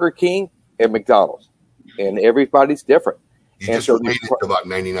 Burger King, and McDonald's, and everybody's different. You just made it to about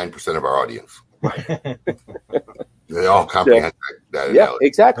 99% of our audience. They all comprehend that Yeah, analogy.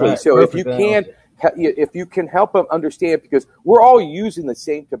 exactly. Right, So if perfect you can help them understand, because we're all using the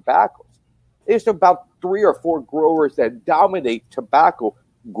same tobaccos. There's about 3 or 4 growers that dominate tobacco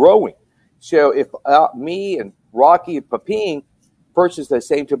growing. So if me and Rocky and Pepin purchase the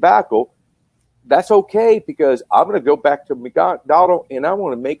same tobacco, that's okay, because I'm going to go back to McDonald's and I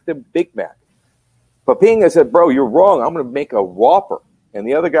want to make them Big Mac. Pepin said, bro, you're wrong. I'm going to make a Whopper. And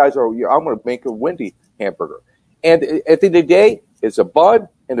the other guys are, I'm going to make a Wendy hamburger. And at the end of the day, it's a bun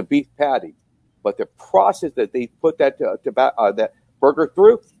and a beef patty. But the process that they put that that burger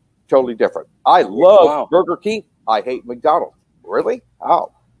through, totally different. I love Burger King. I hate McDonald's. Really?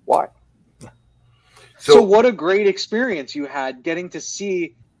 How? Why? So what a great experience you had getting to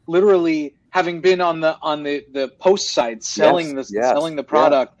see, literally having been on the post side selling the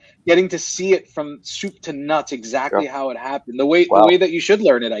product, getting to see it from soup to nuts, exactly how it happened, the way that you should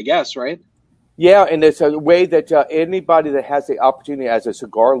learn it, I guess, right? Yeah, and it's a way that anybody that has the opportunity as a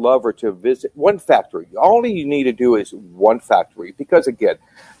cigar lover to visit one factory, all you need to do is one factory, because again,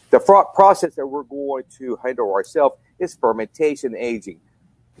 the process that we're going to handle ourselves is fermentation, aging.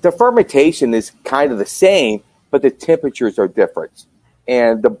 The fermentation is kind of the same, but the temperatures are different.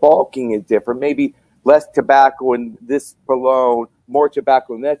 And the bulking is different. Maybe less tobacco in this Pelon, more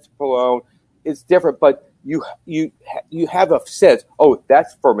tobacco in that Pelon. It's different, but you have a sense, oh,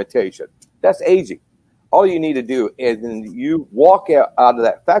 that's fermentation. That's aging. All you need to do is then you walk out of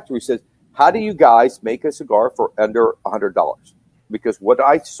that factory and says, how do you guys make a cigar for under $100? Because what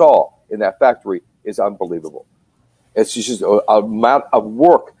I saw in that factory is unbelievable. It's just an amount of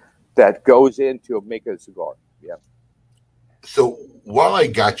work that goes into making a cigar. Yeah. So while I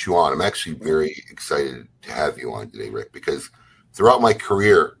got you on, I'm actually very excited to have you on today, Rick, because throughout my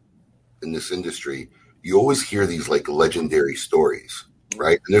career in this industry, you always hear these like legendary stories,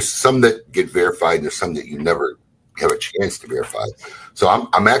 right? And there's some that get verified and there's some that you never have a chance to verify. So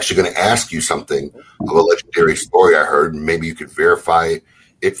I'm actually going to ask you something of a legendary story I heard, and maybe you could verify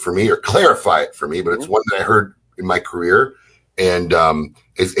it for me or clarify it for me, but it's one that I heard in my career. And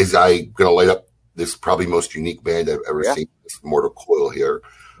as I going to light up this probably most unique band I've ever seen, this Mortal Coil here.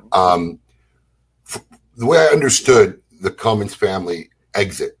 The way I understood the Cummins family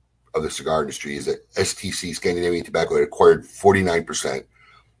exit of the cigar industry is that STC, Scandinavian Tobacco, had acquired 49%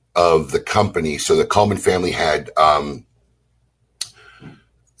 of the company. So the Cullman family had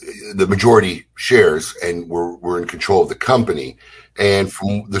the majority shares and were in control of the company. And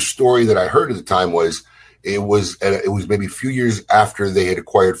from the story that I heard at the time was it was maybe a few years after they had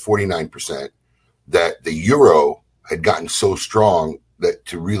acquired 49% that the euro had gotten so strong that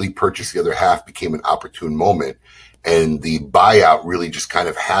to really purchase the other half became an opportune moment. And the buyout really just kind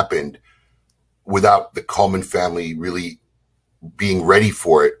of happened without the Cullman family really being ready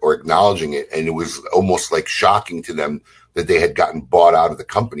for it or acknowledging it. And it was almost like shocking to them that they had gotten bought out of the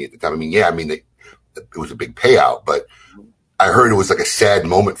company at the time. It was a big payout, but I heard it was like a sad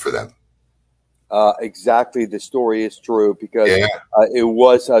moment for them. Exactly. The story is true because it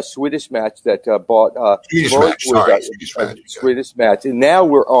was a Swedish Match that bought Swedish Match. And now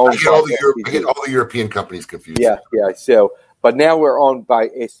we're owned I get all the European companies confused. Yeah. So, but now we're owned by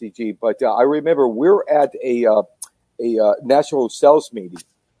STG. But I remember we're at a national sales meeting,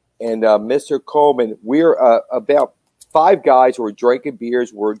 and Mr. Coleman, we're about 5 guys who are drinking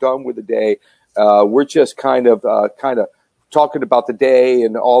beers. We're done with the day. We're just kind of talking about the day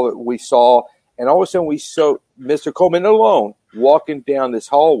and all that we saw. And all of a sudden, we saw Mr. Coleman alone walking down this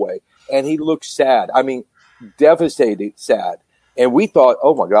hallway, and he looked sad. I mean, devastated, sad. And we thought,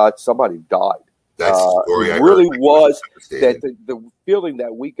 oh, my God, somebody died. That's the story it really was that the feeling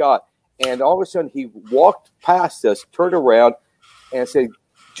that we got. And all of a sudden, he walked past us, turned around, and said,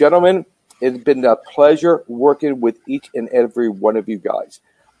 gentlemen, it's been a pleasure working with each and every one of you guys.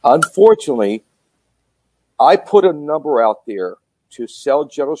 Unfortunately, I put a number out there to sell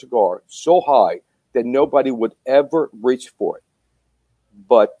General Cigar so high that nobody would ever reach for it.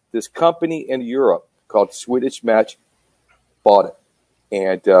 But this company in Europe called Swedish Match bought it.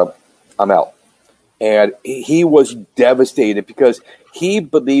 And I'm out. And he was devastated because he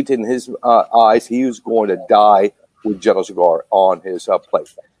believed in his eyes he was going to die with General Cigar on his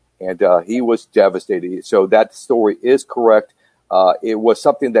plate. And he was devastated. So that story is correct. It was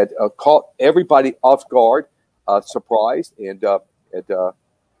something that caught everybody off guard, surprised, and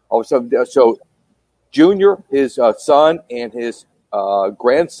all of a sudden, so Junior, his son, and his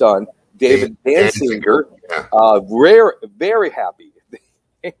grandson, David Danziger, very happy.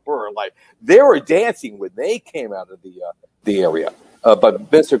 They were dancing when they came out of the area.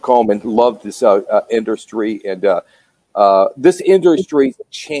 But Mr. Coleman loved this industry, and this industry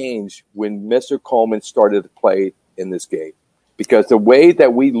changed when Mr. Coleman started to play in this game, because the way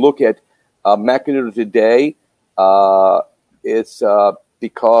that we look at Macanudo today, it's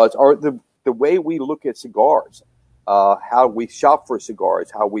because the way we look at cigars, how we shop for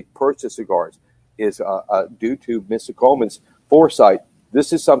cigars, how we purchase cigars, is due to Mr. Coleman's foresight.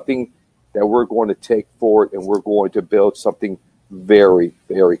 This is something that we're going to take forward, and we're going to build something very,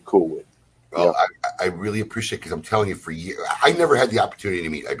 very cool with. Well, I really appreciate it, because I'm telling you, for years, I never had the opportunity to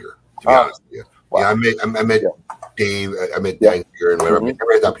meet Edgar, to be honest with you. Wow. Yeah, I met Dave, I met Dan here, and whatever. I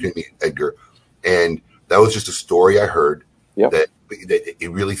never had the opportunity to meet Edgar, and that was just a story I heard that he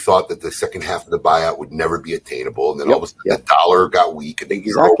really thought that the second half of the buyout would never be attainable, and then all of a sudden the dollar got weak, and the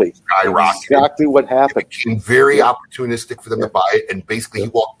euro skyrocketed. Exactly what happened. It became very opportunistic for them to buy it, and basically he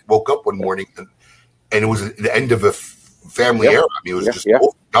woke up one morning, and it was the end of a family era. I mean, it was just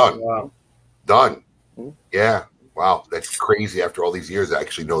done. Wow. Done. Yeah. Wow. That's crazy. After all these years, I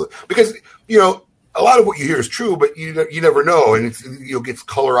actually know that, because, you know, a lot of what you hear is true, but you never know. And it's, you know, gets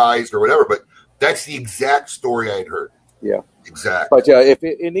colorized or whatever, but that's the exact story I had heard. Yeah. Exactly. But if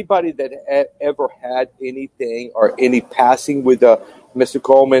anybody that ever had anything or any passing with Mr.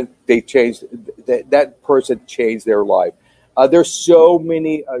 Coleman, they changed, that person changed their life. There's so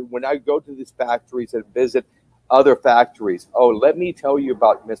many, when I go to these factories and visit other factories, let me tell you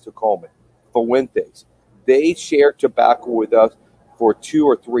about Mr. Coleman. Fuentes, they shared tobacco with us for 2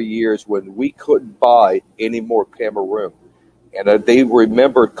 or 3 years when we couldn't buy any more Cameroon. And they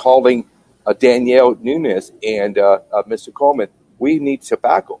remember calling Danielle Nunes and Mr. Coleman, we need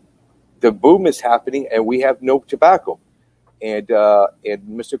tobacco. The boom is happening and we have no tobacco. And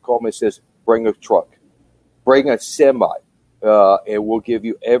Mr. Coleman says, bring a truck, bring a semi, and we'll give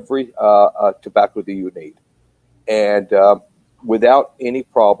you every tobacco that you need. And without any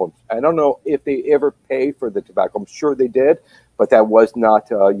problems. I don't know if they ever paid for the tobacco. I'm sure they did, but that was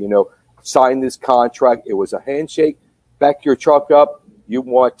not, sign this contract. It was a handshake. Back your truck up. You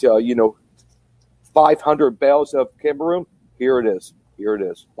want, 500 bales of Cameroon? Here it is. Here it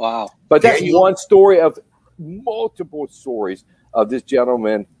is. Wow. But that's one story of multiple stories of this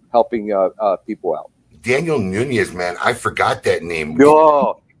gentleman helping people out. Daniel Nunez, man, I forgot that name.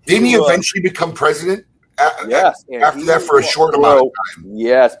 No, Didn't he eventually become president? Yes. After that, for a short amount of time.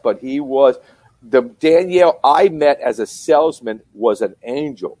 Yes, but he was the Danielle I met as a salesman was an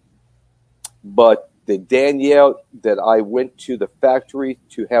angel, but the Danielle that I went to the factory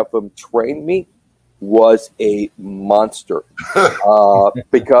to have him train me was a monster.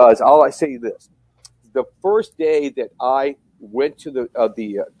 Because I say this: the first day that I went to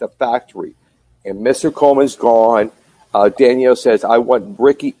the factory, and Mr. Coleman's gone. Danielle says, I want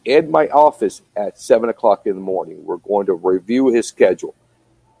Ricky in my office at 7 o'clock in the morning. We're going to review his schedule.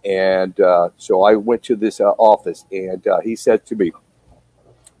 And so I went to this office, and he said to me,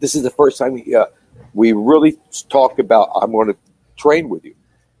 this is the first time we really talk about, I'm going to train with you.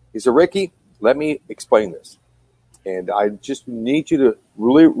 He said, Ricky, let me explain this. And I just need you to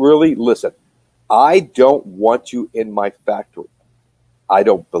really, really listen. I don't want you in my factory. I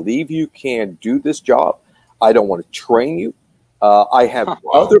don't believe you can do this job. I don't want to train you. I have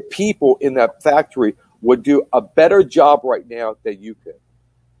other people in that factory would do a better job right now than you could.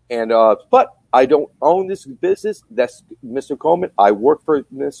 And but I don't own this business. That's Mr. Coleman. I work for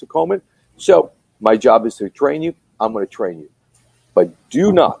Mr. Coleman. So my job is to train you. I'm going to train you. But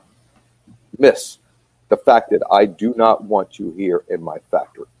do not miss the fact that I do not want you here in my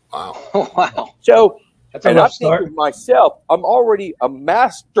factory. Wow. Wow. So, That's a and rough I'm thinking to myself, I'm already a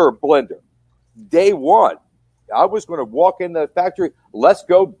master blender. Day one. I was going to walk in the factory, let's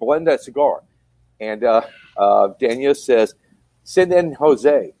go blend that cigar. And Danielle says, send in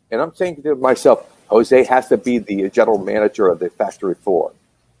Jose. And I'm thinking to myself, Jose has to be the general manager of the factory floor.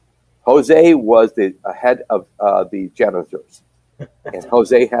 Jose was the head of the janitors. And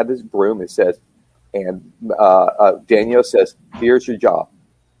Jose had his broom and says, and Danielle says, here's your job.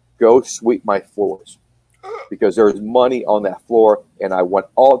 Go sweep my floors. Because there's money on that floor, and I want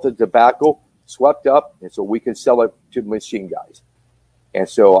all the tobacco swept up, and so we can sell it to machine guys. And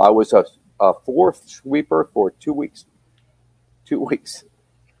so I was a fourth sweeper for 2 weeks. 2 weeks.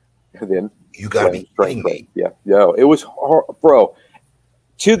 And then You got to be kidding me. Yeah, no, it was bro.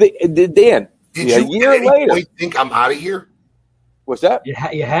 To the then, Did a you year at any later, point think I'm out of here? what's that?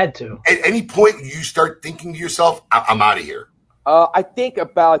 You had to. At any point you start thinking to yourself, I'm out of here? I think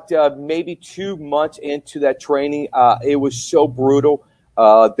about maybe 2 months into that training, it was so brutal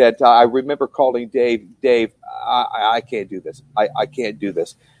that I remember calling Dave. Dave, I can't do this. I can't do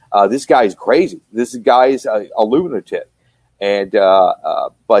this. This guy is crazy. This guy is a lunatic. And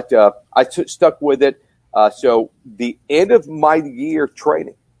but I stuck with it. So the end of my year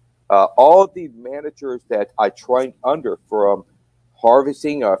training, all the managers that I trained under, from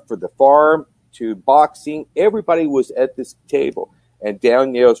harvesting for the farm to boxing, everybody was at this table. And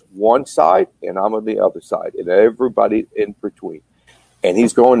Daniel's one side, and I'm on the other side, and everybody in between. And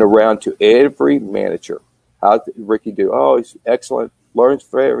he's going around to every manager. How's Ricky do? Oh, he's excellent. Learns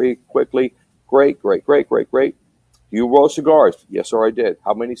very quickly. Great. You roll cigars? Yes, sir, I did.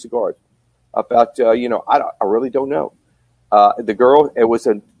 How many cigars? About, I really don't know. The girl it was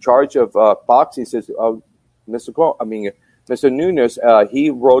in charge of boxing says, Mr. Nunes, he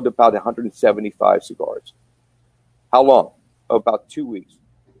rolled about 175 cigars. How long? About 2 weeks.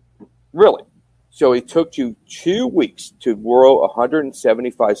 Really? So it took you 2 weeks to roll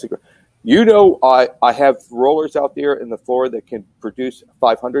 175 cigars. You know, I have rollers out there in the floor that can produce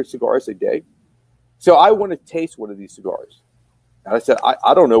 500 cigars a day. So I want to taste one of these cigars. And I said,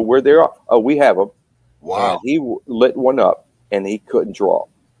 I don't know where they are. Oh, we have them. Wow. And he lit one up, and he couldn't draw.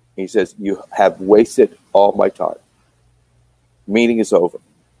 He says, you have wasted all my time. Meeting is over.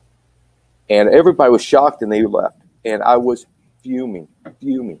 And everybody was shocked, and they left. And I was fuming.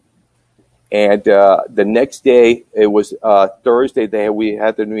 And the next day, it was Thursday, we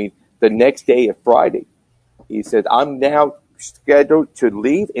had the meeting. The next day, Friday, he said, I'm now scheduled to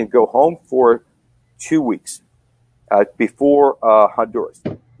leave and go home for 2 weeks before Honduras.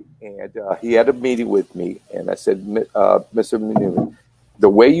 And he had a meeting with me, and I said, Mr. Newman, the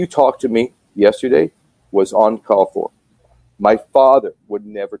way you talked to me yesterday was uncalled for. My father would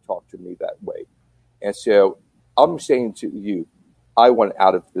never talk to me that way. And so I'm saying to you, I want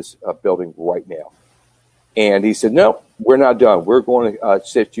out of this building right now. And he said, no, we're not done. We're going to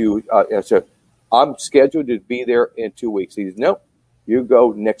set you. I said, I'm scheduled to be there in 2 weeks. He said, no, you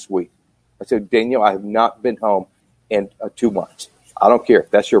go next week. I said, Daniel, I have not been home in 2 months. I don't care.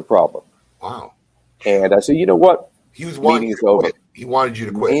 That's your problem. Wow. And I said, you know what? He was wanting you to quit. He wanted you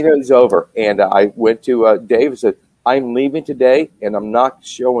to quit. Meeting is over. And I went to Dave and said, I'm leaving today, and I'm not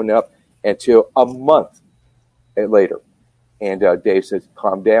showing up until a month later. And Dave says,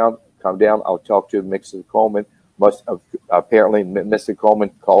 calm down. I'll talk to Mr. Coleman. Apparently, Mr. Coleman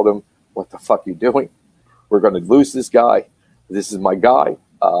called him, what the fuck are you doing? We're going to lose this guy. This is my guy.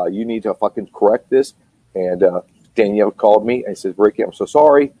 You need to fucking correct this. And Danielle called me and said, Ricky, I'm so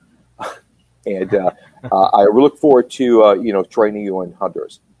sorry. And I look forward to, training you in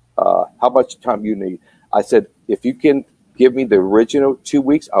Honduras. How much time you need? I said, if you can give me the original 2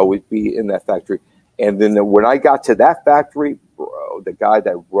 weeks, I would be in that factory. And then when I got to that factory, bro, the guy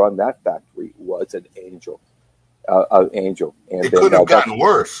that run that factory was an angel. And it could have gotten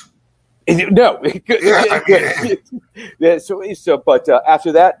worse. No, it could. Yeah. But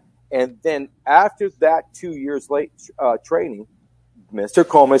after that, and then after that 2 years late training, Mr.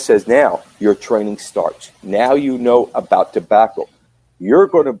 Coleman says, now your training starts. Now you know about tobacco. You're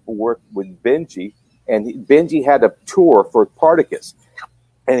going to work with Benji. And Benji had a tour for Partagas.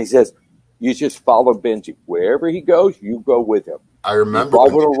 And he says, you just follow Benji. Wherever he goes, you go with him. I remember.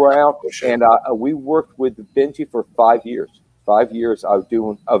 Followed around. And we worked with Benji for 5 years. 5 years I was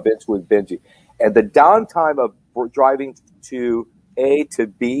doing events with Benji. And the downtime of driving to A to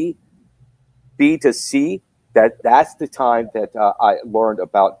B, B to C, that's the time that I learned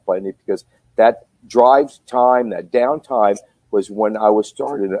about blending, because that drive time, that downtime was when I was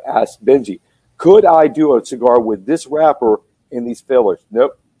starting to ask Benji, could I do a cigar with this wrapper in these fillers?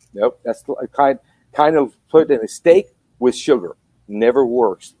 Nope. That's kind of put in a steak with sugar. Never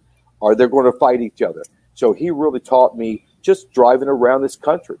works. Or they're going to fight each other. So he really taught me just driving around this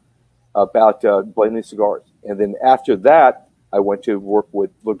country about blending cigars. And then after that, I went to work with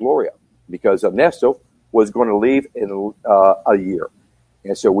La Gloria, because Ernesto was going to leave in a year.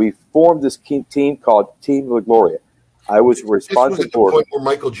 And so we formed this team called Team La Gloria. I was responsible for the point where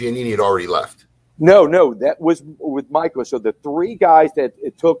Michael Giannini had already left. No, that was with Michael. So the three guys that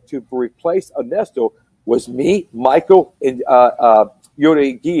it took to replace Ernesto was me, Michael, and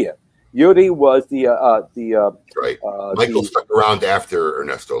Yuri Guia. Yuri was the right. Michael stuck around after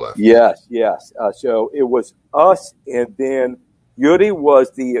Ernesto left. Yes. So it was us, and then Yuri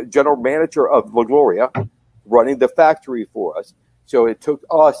was the general manager of La Gloria, running the factory for us. So it took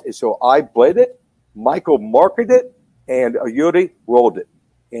us, and so I blended it, Michael marketed it, and Yuri rolled it.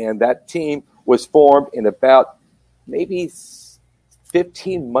 And that team was formed in about maybe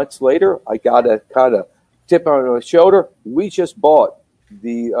 15 months later. I got a kind of tip on the shoulder. We just bought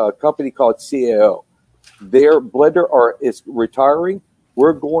the company called CAO. Their blender is retiring.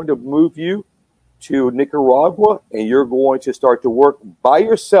 We're going to move you to Nicaragua, and you're going to start to work by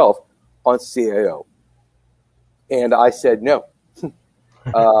yourself on CAO. And I said no.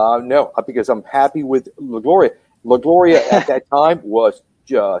 No, because I'm happy with La Gloria. La Gloria at that time was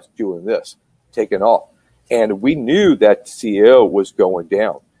just doing this, taking off. And we knew that CEO was going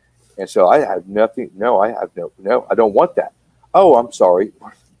down. And so I have nothing. No, I don't want that. Oh, I'm sorry.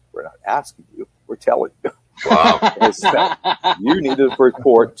 We're not asking you. We're telling you. Wow. You need to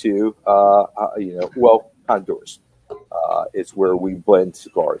report to, Honduras. It's where we blend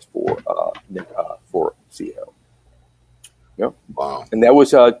cigars for CEO. Yeah. Wow. And that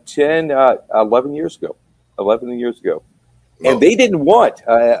was 11 years ago. 11 years ago. And they didn't want,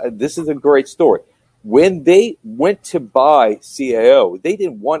 this is a great story. When they went to buy CAO, they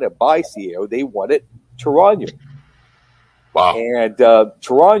didn't want to buy CAO. They wanted Toronjo. Wow. And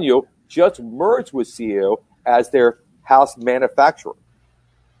Toronjo just merged with CAO as their house manufacturer.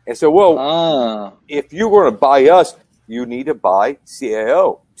 And so, if you're going to buy us, you need to buy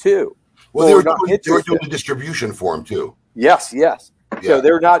CAO too. Well, they were doing the distribution for them too. Yes. Yeah. So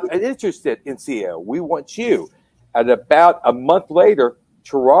they're not interested in CAO. We want you. And about a month later,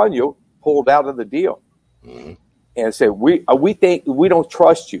 Toronjo pulled out of the deal and said, we think we don't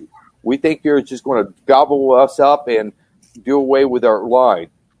trust you. We think you're just going to gobble us up and do away with our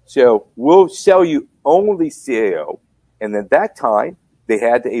line. So we'll sell you only CAO. And at that time, they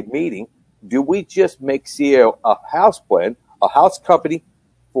had a meeting. Do we just make CAO a house blend, a house company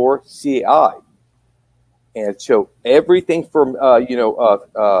for CI? And so everything from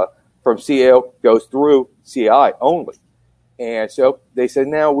CAO goes through CI only. And so they said,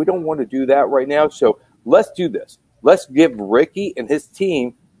 no, we don't want to do that right now. So let's do this. Let's give Ricky and his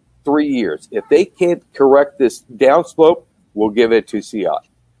team 3 years. If they can't correct this downslope, we'll give it to CI.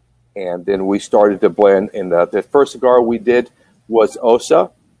 And then we started to blend. And the first cigar we did was Osa.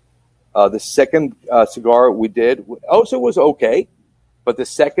 The second cigar we did, Osa was okay. But the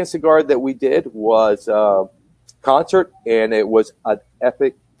second cigar that we did was Concert, and it was an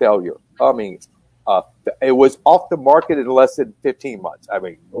epic failure. I mean, it was off the market in less than 15 months. I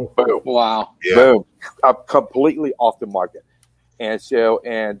mean, boom. Wow. Yeah. Boom. Completely off the market. And so,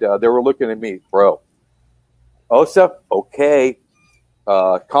 they were looking at me, bro. Osa, okay.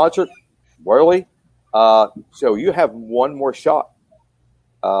 Concert, really? So you have one more shot.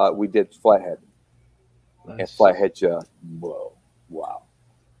 We did Flathead. Nice. And Flathead just, wow.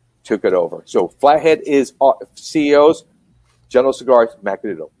 Took it over. So Flathead is CEO's General Cigars,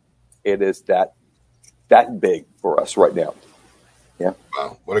 Macanudo. It is that big for us right now. Yeah.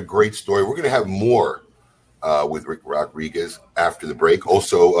 Wow. What a great story. We're going to have more with Rick Rodriguez after the break.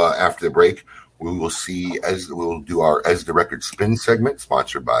 Also, after the break, we will do our As the Record Spin segment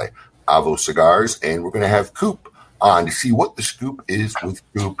sponsored by Avo Cigars. And we're going to have Coop on to see what the scoop is with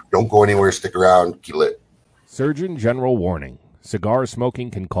Coop. Don't go anywhere. Stick around. Keep lit. Surgeon General warning. Cigar smoking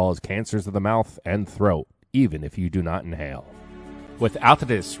can cause cancers of the mouth and throat, even if you do not inhale. Without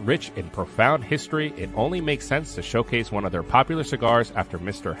this rich and profound history, it only makes sense to showcase one of their popular cigars after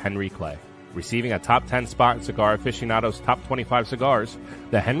Mr. Henry Clay. Receiving a top 10 spot in Cigar Aficionado's top 25 cigars,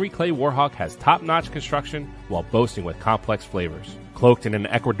 the Henry Clay Warhawk has top-notch construction while boasting with complex flavors. Cloaked in an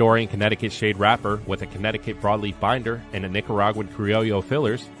Ecuadorian Connecticut shade wrapper with a Connecticut broadleaf binder and a Nicaraguan Criollo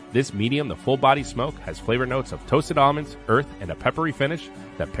fillers, this medium to full-body smoke has flavor notes of toasted almonds, earth, and a peppery finish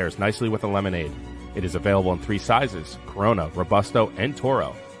that pairs nicely with a lemonade. It is available in 3 sizes, Corona, Robusto, and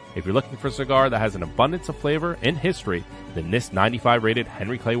Toro. If you're looking for a cigar that has an abundance of flavor and history, then this 95 rated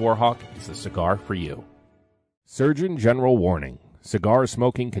Henry Clay Warhawk is the cigar for you. Surgeon General warning. Cigar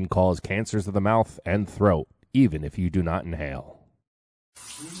smoking can cause cancers of the mouth and throat, even if you do not inhale.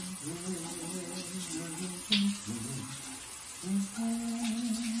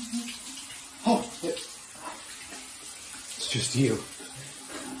 Oh, it's just you.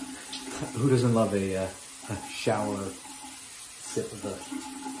 Who doesn't love a shower sip of a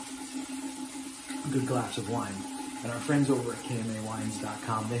good glass of wine? And our friends over at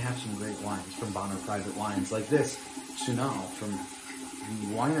KMAWines.com, they have some great wines from Bonner Private Wines, like this Sunal from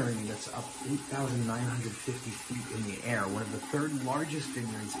the winery that's up 8,950 feet in the air, one of the 3rd largest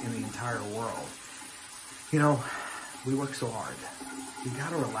vineyards in the entire world. You know, we work so hard. You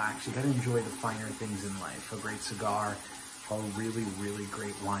gotta relax. You gotta enjoy the finer things in life. A great cigar, a really, really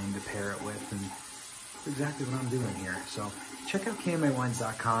great wine to pair it with, and that's exactly what I'm doing here. So check out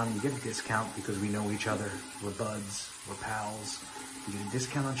KMAWines.com. You get a discount because we know each other. We're buds. We're pals. You get a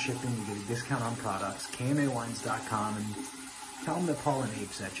discount on shipping. You get a discount on products. KMAWines.com, and tell them that Paul and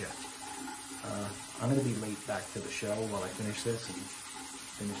Abe sent you. I'm going to be late back to the show while I finish this and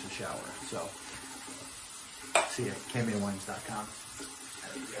finish the shower. So see you at KMAWines.com.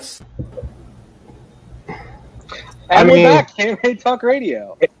 Yes. And we're back, KMA Talk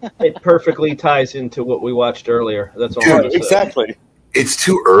Radio. It perfectly ties into what we watched earlier. That's all. Dude, exactly. It's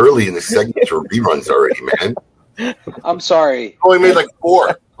too early in the segment for reruns already, man. I'm sorry. Only made like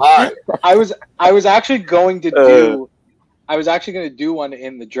 4, 5. I was actually going to do. I was actually going to do one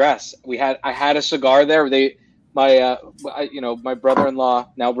in the dress. I had a cigar there. My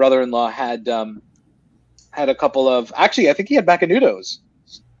brother-in-law, now brother-in-law, had a couple of. Actually, I think he had Bacanudos.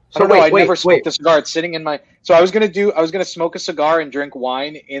 I don't know. I never smoked a cigar. It's sitting in my. So I was gonna smoke a cigar and drink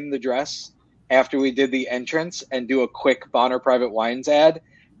wine in the dress after we did the entrance and do a quick Bonner Private Wines ad.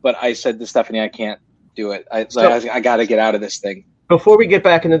 But I said to Stephanie, I can't do it. I got to get out of this thing. Before we get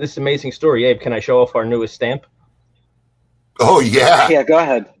back into this amazing story, Abe, can I show off our newest stamp? Oh yeah. Yeah, go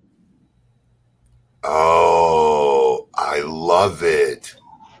ahead. Oh, I love it.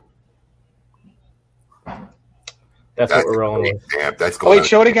 That's what we're rolling with. Stamp. That's Oh wait,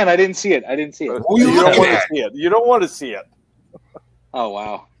 show it again. I didn't see it. Who you don't looking want to at? see it. You don't want to see it. Oh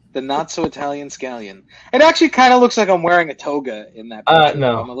wow. The not so Italian scallion. It actually kind of looks like I'm wearing a toga in that picture.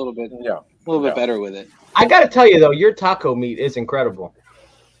 No. I'm a little bit better with it. I got to tell you though, your taco meat is incredible.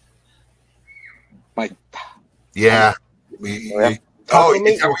 Yeah. Taco is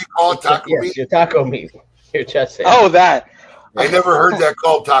meat? that what you call it, taco Yes, meat? your taco meat. Your chest hair. Oh, that. I never heard that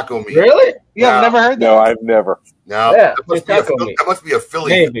called taco meat. Really? Yeah, I've never heard that. No, I've never. No, Yeah, that taco meat. must be a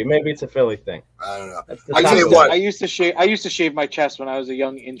Philly thing. Maybe it's a Philly thing. I don't know. That's the I tell you taco. what. I used to shave my chest when I was a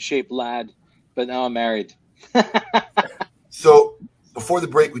young, in shape lad, but now I'm married. So before the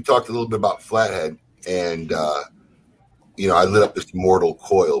break, we talked a little bit about Flathead, and I lit up this Mortal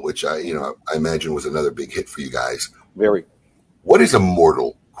Coil, which I imagine was another big hit for you guys. Very. What is a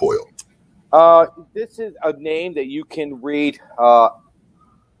Mortal Coil? This is a name that you can read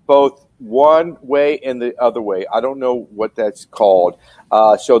both one way and the other way. I don't know what that's called.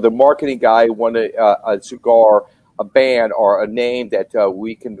 So the marketing guy wanted a cigar, a band, or a name that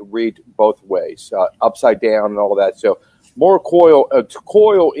we can read both ways, upside down and all that. So Mortal Coil,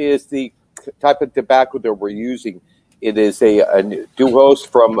 coil is the type of tobacco that we're using. It is a Duos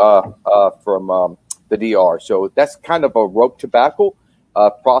from the DR. So that's kind of a rope tobacco.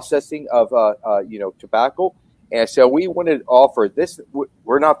 Processing of tobacco, and so we wanted to offer this.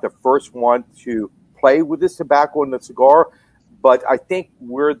 We're not the first one to play with this tobacco in the cigar, but I think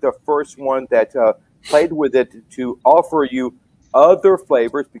we're the first one that played with it to offer you other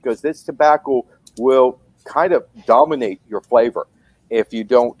flavors, because this tobacco will kind of dominate your flavor if you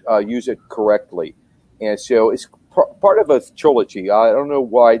don't use it correctly. And so it's part of a trilogy. I don't know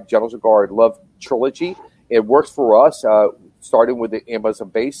why General Cigar loved trilogy. It works for us. Starting with the Amazon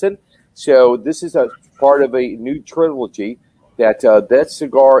Basin. So this is a part of a new trilogy that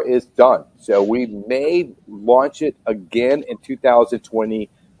cigar is done. So we may launch it again in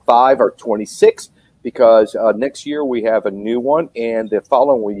 2025 or 26, because next year we have a new one, and the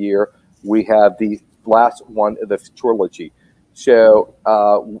following year we have the last one of the trilogy. So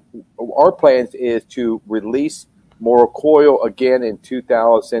our plans is to release Mortal Coil again in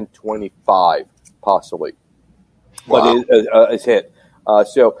 2025, possibly. Wow. But it's hit.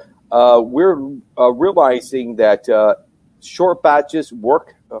 So we're realizing that short batches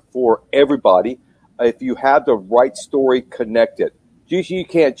work for everybody if you have the right story connected. You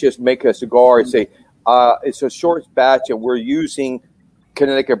can't just make a cigar and say, it's a short batch and we're using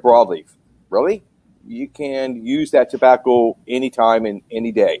Connecticut broadleaf. Really? You can use that tobacco anytime and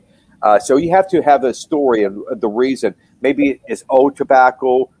any day. So you have to have a story and the reason. Maybe it's old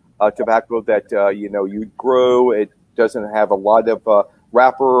tobacco, tobacco that you grow. It doesn't have a lot of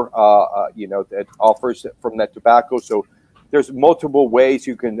wrapper, that offers from that tobacco. So there's multiple ways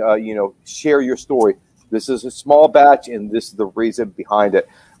you can share your story. This is a small batch, and this is the reason behind it.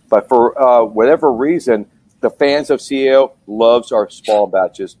 But for whatever reason, the fans of CAO loves our small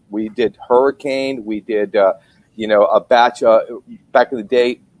batches. We did Hurricane. We did a batch back in the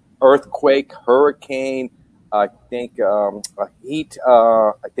day, Earthquake, Hurricane. I think Heat.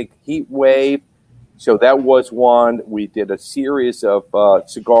 I think Heat Wave. So that was one. We did a series of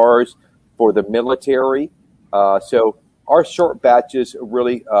cigars for the military. So our short batches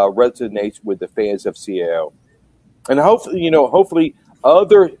really resonates with the fans of CAO, and hopefully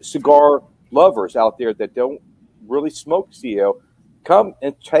other cigar lovers out there that don't really smoke CAO come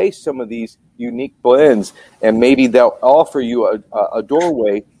and taste some of these unique blends, and maybe they'll offer you a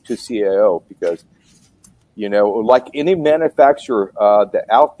doorway to CAO, because like any manufacturer that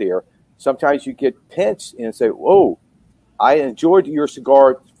out there, sometimes you get pinched and say, "Whoa, I enjoyed your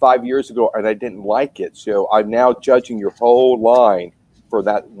cigar 5 years ago and I didn't like it, so I'm now judging your whole line for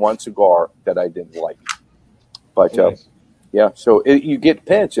that one cigar that I didn't like." But so you get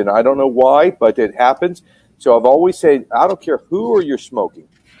pinched, and I don't know why, but it happens. So I've always said, I don't care who are you smoking,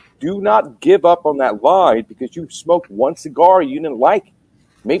 do not give up on that line because you smoked one cigar you didn't like.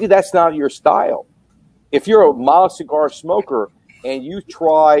 Maybe that's not your style. if you're a mild cigar smoker and you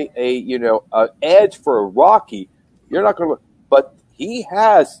try a Edge for a Rocky, you're not going to. But he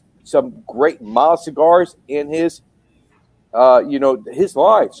has some great mild cigars in his, his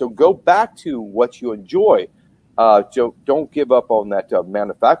line. So go back to what you enjoy. Don't give up on that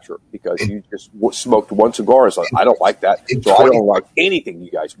manufacturer because you just smoked one cigar. It's like, I don't like that. So I don't like anything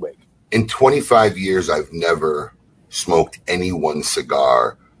you guys make. In 25 years, I've never smoked any one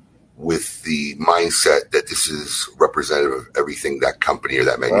cigar with the mindset that this is representative of everything that company or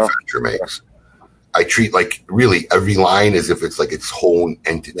that manufacturer makes. I treat like really every line as if it's like its whole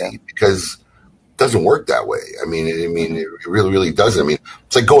entity because it doesn't work that way. I mean, it really, really doesn't. I mean,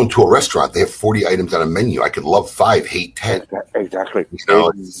 it's like going to a restaurant. They have 40 items on a menu. I could love 5, hate 10. Exactly. You know,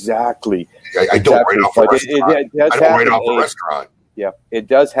 exactly. I don't write off a restaurant. I don't write off a restaurant. Yeah, it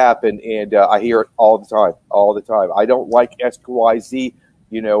does happen, and I hear it all the time. I don't like XYZ,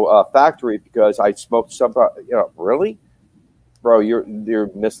 factory because I smoked some. Really, bro, you're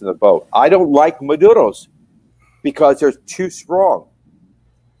missing the boat. I don't like Maduros because they're too strong.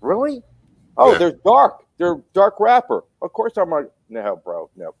 Really? Oh, they're dark. They're dark wrapper. Of course, I'm like, no, bro,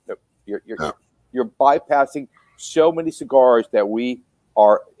 no. You're bypassing so many cigars that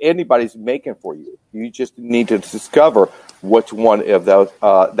anybody's making for you. You just need to discover which one of those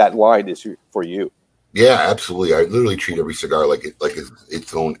that line is for you. Yeah, absolutely. I literally treat every cigar like it's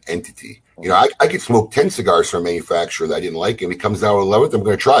its own entity. I could smoke 10 cigars from a manufacturer that I didn't like, and it comes down to 11th, I'm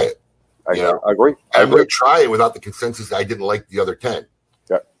going to try it. I agree. I'm going to try it without the consensus that I didn't like the other 10.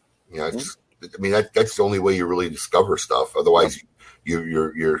 Yeah. That's the only way you really discover stuff. Otherwise,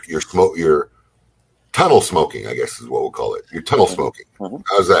 you're tunnel smoking, I guess is what we'll call it. You're tunnel smoking. Mm-hmm.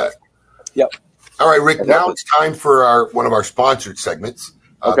 How's that? Yep. All right, Rick. Now it's time for one of our sponsored segments.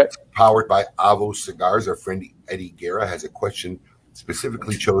 Powered by Avo Cigars. Our friend Eddie Guerra has a question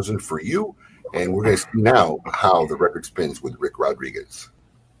specifically chosen for you, and we're going to see now how the record spins with Rick Rodriguez.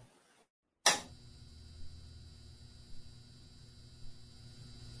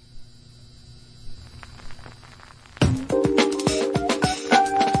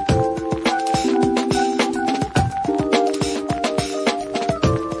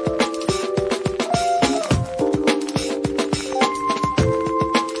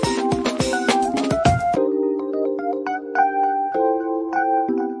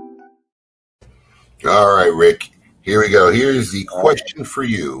 All right, Rick, here we go. Here's the question for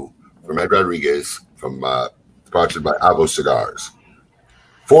you from Ed Rodriguez, sponsored by Avo Cigars.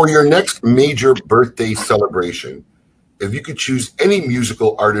 For your next major birthday celebration, if you could choose any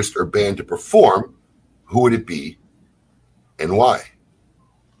musical artist or band to perform, who would it be and why?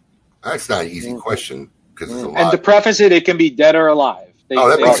 That's not an easy question because it's a lot. And to preface it, it can be dead or alive.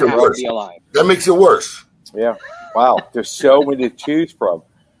 That makes it worse. That makes it worse. Yeah. Wow. There's so many to choose from.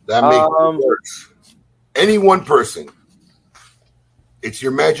 That makes it worse. Any one person. It's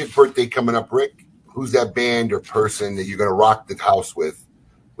your magic birthday coming up, Rick. Who's that band or person that you're going to rock the house with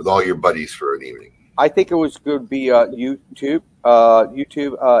all your buddies for an evening? I think it was going to be YouTube.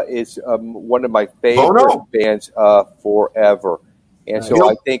 YouTube is one of my favorite bands forever. And so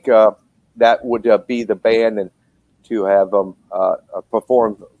I think that would be the band, and to have them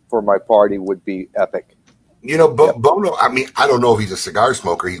perform for my party would be epic. Bono, I mean, I don't know if he's a cigar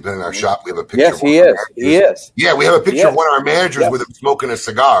smoker. He's been in our shop. We have a picture. Yes, he is. He is. Yeah, we have a picture of one of our managers with him smoking a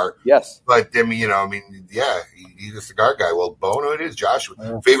cigar. Yes. But, he's a cigar guy. Well, Bono it is.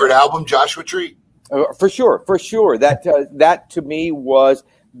 Joshua. Favorite album, Joshua Tree? For sure. That to me was,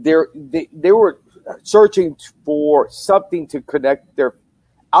 they were searching for something to connect their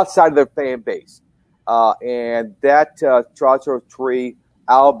outside of their fan base. And that Joshua Tree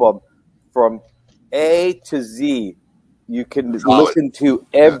album from A to Z, you can listen to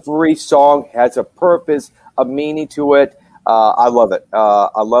every song, has a purpose, a meaning to it. I love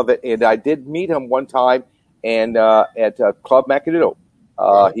it. And I did meet him one time at Club Macanudo.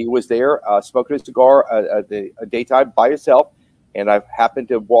 He was there smoking a cigar a daytime by himself, and I happened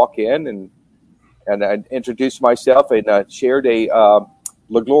to walk in and I introduced myself and shared a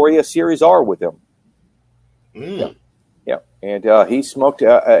La Gloria Series R with him. Yeah. And he smoked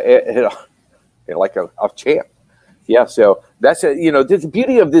like a champ. Yeah, so that's the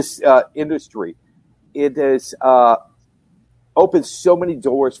beauty of this industry. It has opened so many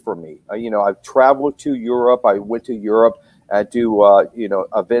doors for me. I've traveled to Europe. I went to Europe. I do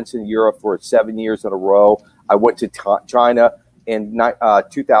events in Europe for 7 years in a row. I went to China in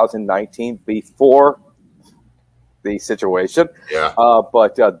 2019 before the situation. Yeah.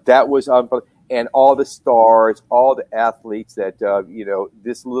 But that was and all the stars, all the athletes that,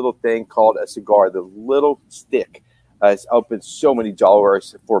 this little thing called a cigar, the little stick, has opened so many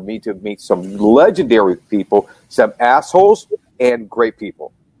doors for me to meet some legendary people, some assholes, and great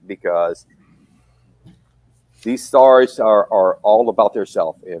people, because these stars are all about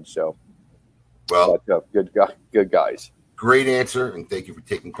themselves. And so, Well, good guys. Great answer, and thank you for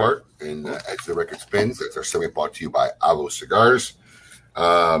taking part. And as the record spins, that's our segment brought to you by Avo Cigars.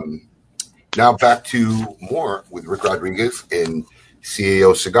 Now back to more with Rick Rodriguez and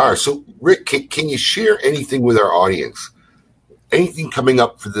CAO Cigars. So, Rick, can you share anything with our audience? Anything coming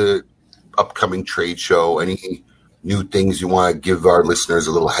up for the upcoming trade show? Any new things you want to give our listeners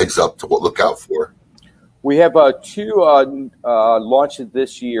a little heads up to what look out for? We have two launches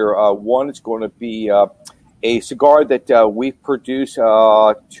this year. One is going to be a cigar that we produced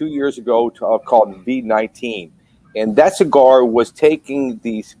 2 years ago called V19. And that cigar was taking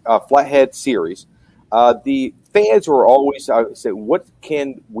the Flathead series. The fans were always saying, what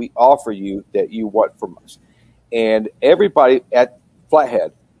can we offer you that you want from us? And everybody at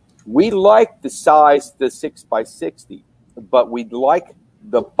Flathead, we like the size, the 6x60, but we like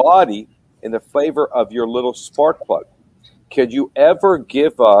the body and the flavor of your little spark plug. Could you ever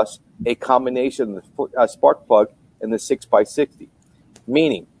give us a combination of the spark plug and the 6x60?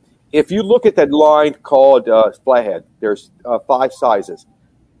 Meaning, if you look at that line called Flathead, there's 5 sizes.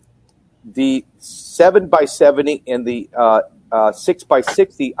 The 7x70 and the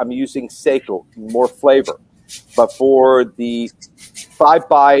 6x60, I'm using Seiko, more flavor. But for the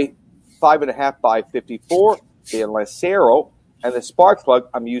 5.5 by 54, the Lancero, and the spark plug,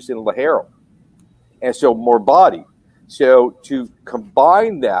 I'm using Ligero. And so more body. So to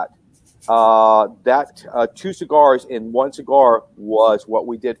combine that, two cigars in one cigar was what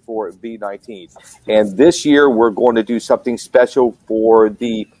we did for V19. And this year we're going to do something special for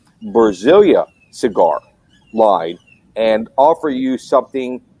the Brasilia cigar line and offer you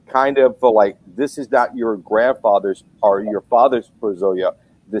something kind of like, this is not your grandfather's or your father's Brasilia.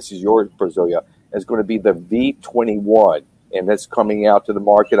 This is your Brasilia. It's going to be the V21. And that's coming out to the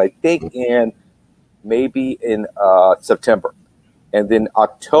market, I think, maybe in September. And then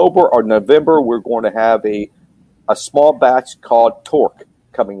October or November, we're going to have a small batch called Torque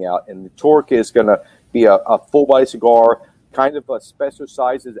coming out. And the Torque is going to be a full-body cigar, kind of a special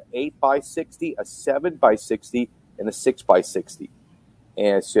size is 8x60, a 7x60, and a 6x60.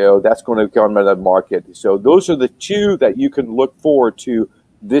 And so that's going to come out of the market. So those are the two that you can look forward to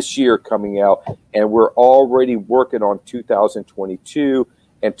this year coming out. And we're already working on 2022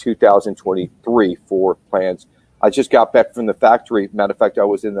 and 2023 for plans. I just got back from the factory. Matter of fact, I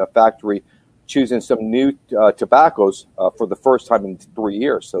was in the factory choosing some new tobaccos for the first time in 3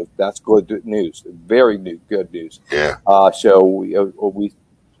 years. So that's good news. Very good news. Yeah. So we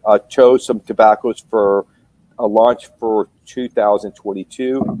chose some tobaccos for a launch for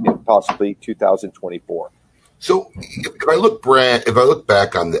 2022 and possibly 2024. So if I look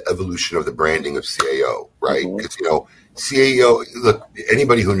back on the evolution of the branding of CAO, right? Because CAO. Look,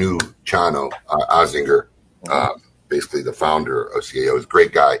 anybody who knew Chano Ozinger, basically the founder of CAO, is a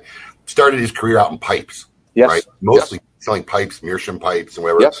great guy. Started his career out in pipes, right? Mostly selling pipes, Meerschaum pipes, and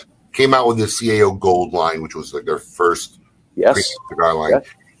whatever. Came out with the CAO Gold line, which was like their first cigar line.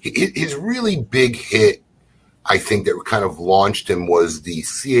 His really big hit, I think, that kind of launched him was the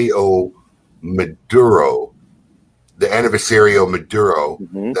CAO Maduro, the Aniversario Maduro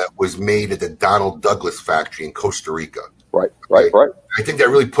that was made at the Donald Douglas factory in Costa Rica. Right. I think that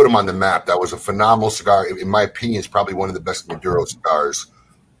really put him on the map. That was a phenomenal cigar. In my opinion, it's probably one of the best Maduro cigars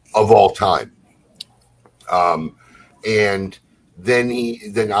of all time. And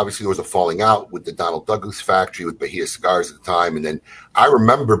then obviously there was a falling out with the Donald Douglas factory with Bahia Cigars at the time. And then I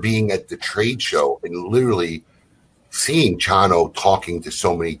remember being at the trade show and literally seeing Chano talking to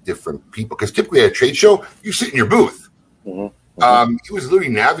so many different people. Because typically at a trade show, you sit in your booth. He was literally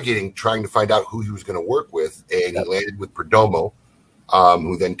navigating, trying to find out who he was going to work with. And he landed with Perdomo,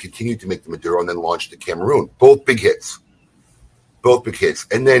 who then continued to make the Maduro and then launched the Cameroon. Both big hits.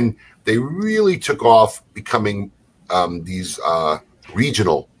 And then they really took off becoming these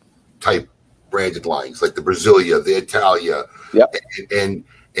regional type branded lines like the Brasilia, the Italia, and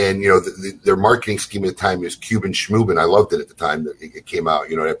their marketing scheme at the time was Cuban Schmooben. I loved it at the time that it came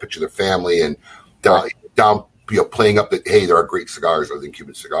out. I picture their family and down playing up that, hey, there are great cigars other than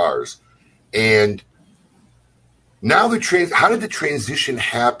Cuban cigars. And now how did the transition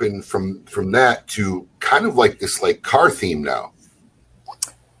happen from that to kind of like this like car theme now?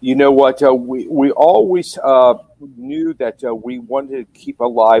 You know what? We always knew that we wanted to keep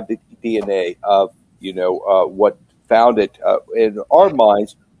alive the DNA of what founded in our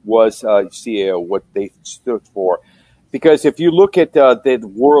minds was CAO, what they stood for. Because if you look at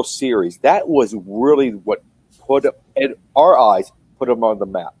the World Series, that was really what put, in our eyes, put them on the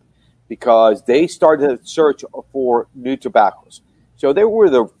map because they started to search for new tobaccos. So they were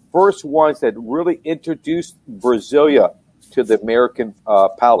the first ones that really introduced Brasilia to the American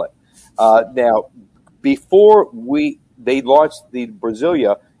palate. Now, before they launched the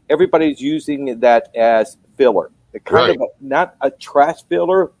Brasilia, everybody's using that as filler. Kind of not a trash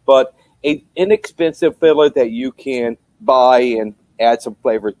filler, but an inexpensive filler that you can buy and add some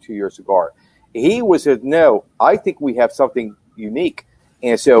flavor to your cigar. He said, no, I think we have something unique.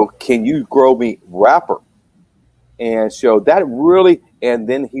 And so can you grow me wrapper? And so that really, and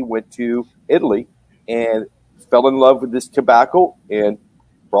then he went to Italy and fell in love with this tobacco and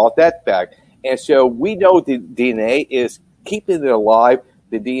brought that back. And so we know the DNA is keeping it alive.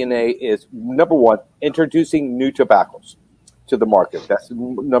 The DNA is, number one, introducing new tobaccos to the market. That's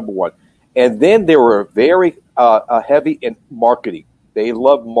number one. And then they were very heavy in marketing. They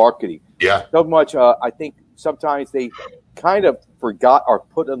love marketing. Yeah. So much, I think sometimes they kind of forgot or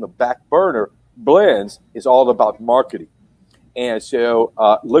put on the back burner. Blends is all about marketing. And so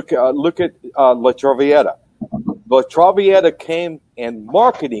look at La Traviata. La Traviata came and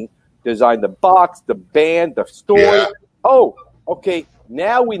marketing, designed the box, the band, the story. Yeah. Oh, okay,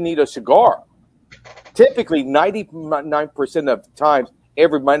 now we need a cigar. Typically, 99% of the times,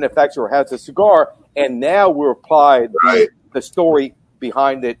 every manufacturer has a cigar, and now we're applied the story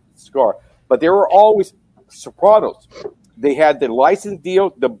behind the cigar. But there were always Sopranos. They had the license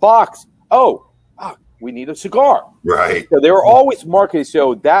deal, the box. We need a cigar. Right. So they were always marketing.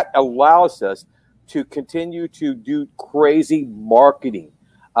 So that allows us to continue to do crazy marketing.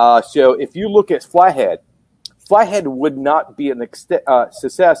 So if you look at Flathead would not be an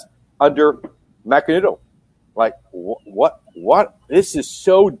success under Macanudo. Like, what? This is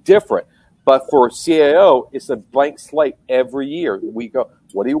so different. But for CAO, it's a blank slate every year. We go,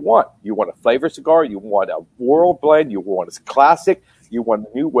 what do you want? You want a flavor cigar? You want a world blend? You want a classic? You want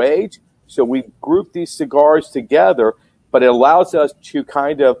a new age? So we group these cigars together, but it allows us to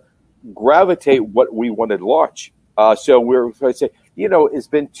kind of gravitate what we want to launch. So we're going to say, it's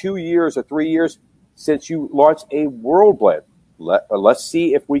been 2 years or 3 years since you launched a world blend. Let's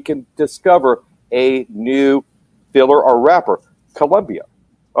see if we can discover a new filler or wrapper. Colombia.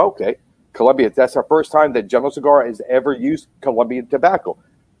 Okay. Colombia, that's our first time that General Cigar has ever used Colombian tobacco.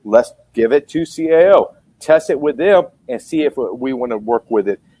 Let's give it to CAO, test it with them, and see if we want to work with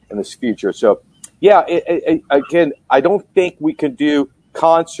it in this future. So, yeah, again, I don't think we can do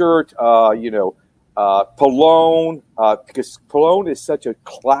concert, Pallone, because Pallone is such a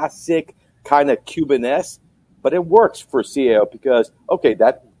classic kind of Cubanesque, but it works for CAO because, okay,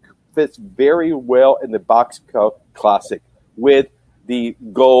 that fits very well in the box classic with the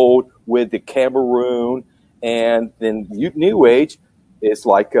gold, with the Cameroon, and then New Age is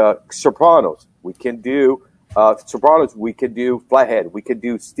like Sopranos. We can do Sopranos, we can do Flathead, we can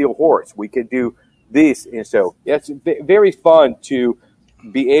do Steel Horse, we can do this. And so it's very fun to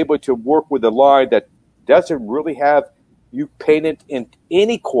be able to work with a line that doesn't really have you painted in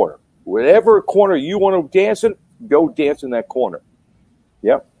any corner. Whatever corner you want to dance in, go dance in that corner.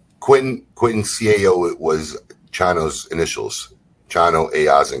 Yep. Quentin CAO, it was Chano's initials, Chano A.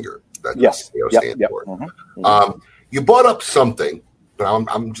 Ozinger. That's what CAO stands for. Mm-hmm. You brought up something, but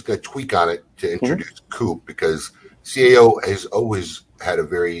I'm just going to tweak on it to introduce Coop, because CAO has always had a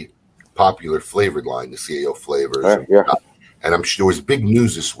very popular flavored line, the CAO flavors. And I'm sure there was big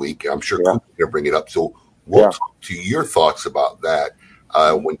news this week. I'm sure Coop's going to bring it up. So we'll talk to your thoughts about that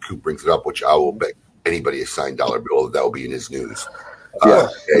when Coop brings it up, which I will bet anybody a signed dollar bill that will be in his news. So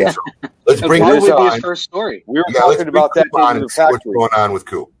let's bring this on. Be his first story. We were talking about that in the factory. What's going on with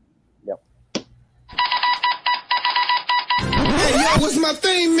Coop? Hey, yo, what's my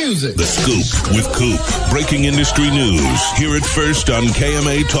theme music? The Scoop with Coop. Breaking industry news. Hear it first on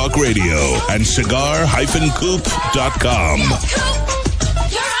KMA Talk Radio and cigar-coop.com.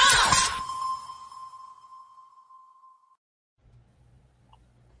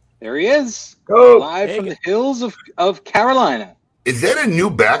 There he is. Live from the hills of Carolina. Is that a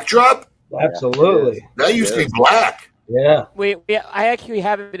new backdrop? Absolutely. That used to be black. Yeah. I actually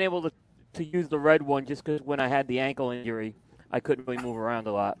haven't been able to use the red one just because when I had the ankle injury, I couldn't really move around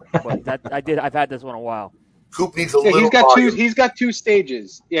a lot. But I've had this one a while. Coop needs a little volume. He's got two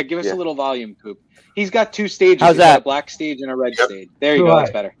stages. Yeah, give us a little volume, Coop. He's got two stages. How's that? Got a black stage and a red stage. There you go.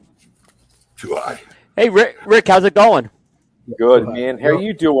 That's better. Too high. Hey, Rick, how's it going? Good, man. How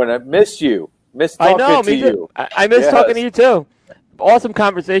you doing? I miss you. Miss talking to you. I miss talking to you, too. Awesome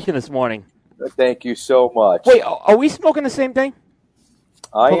conversation this morning. Thank you so much. Wait, are we smoking the same thing?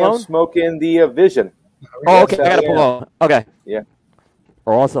 I am smoking the Vision. Oh, okay. I got a Pallone. Okay. Yeah.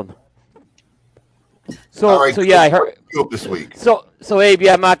 Awesome. So, All right, so yeah, I heard. you up this week. So Abe,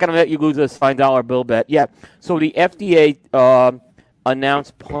 yeah, I'm not going to let you lose this $5 bill bet. Yeah. So the FDA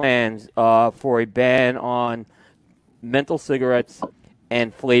announced plans for a ban on menthol cigarettes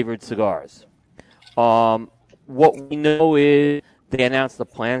and flavored cigars. What we know is they announced the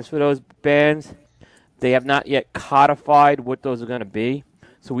plans for those bans. They have not yet codified what those are going to be,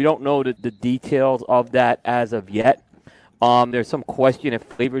 so we don't know the details of that as of yet. There's some question if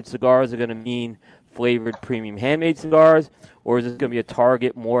flavored cigars are going to mean flavored premium handmade cigars, or is this going to be a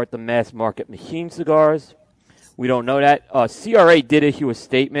target more at the mass market machine cigars? We don't know that. CRA did issue a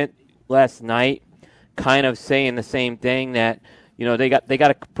statement last night, kind of saying the same thing, that they got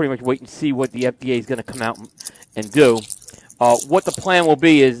to pretty much wait and see what the FDA is going to come out and do. What the plan will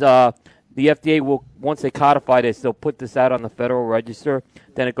be is the FDA will, once they codify this, they'll put this out on the Federal Register.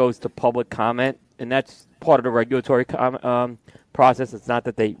 Then it goes to public comment, and that's part of the regulatory process. It's not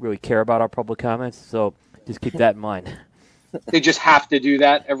that they really care about our public comments, so just keep that in mind. They just have to do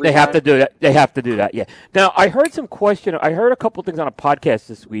that every They time? have to do that. They have to do that, yeah. Now, I heard I heard a couple things on a podcast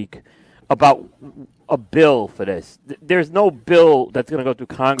this week about a bill for this. There's no bill that's going to go through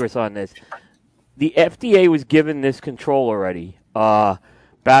Congress on this. The FDA was given this control already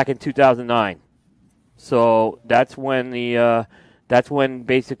back in 2009. So that's when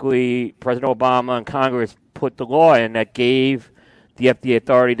basically President Obama and Congress put the law in that gave the FDA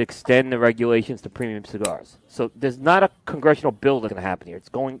authority to extend the regulations to premium cigars. So there's not a congressional bill that's going to happen here.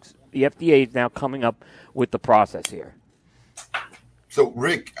 The FDA is now coming up with the process here. So,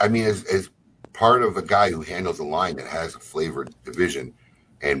 Rick, I mean, as part of a guy who handles a line that has a flavored division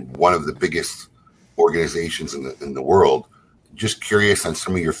and one of the biggest organizations in the world, just curious on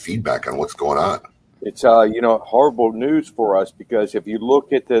some of your feedback on what's going on. It's horrible news for us, because if you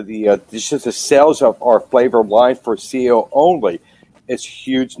look at just the sales of our flavor line for CO only, it's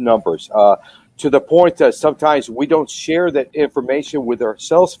huge numbers. To the point that sometimes we don't share that information with our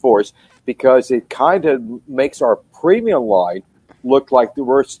sales force, because it kind of makes our premium line look like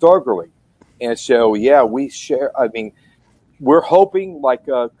we're struggling. And so, yeah, we share. I mean, we're hoping, like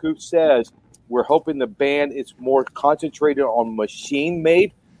Coop says, we're hoping the ban is more concentrated on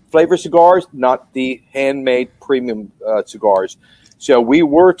machine-made flavor cigars, not the handmade premium cigars. So we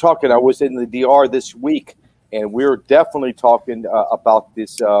were talking. I was in the DR this week, and we were definitely talking about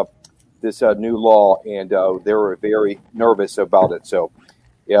this new law, and they were very nervous about it. So,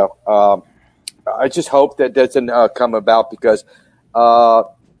 yeah, I just hope that doesn't come about, because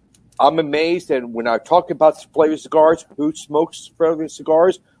I'm amazed. And when I talk about flavored cigars, who smokes flavored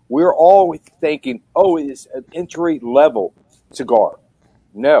cigars, we're all thinking, oh, it's an entry-level cigar.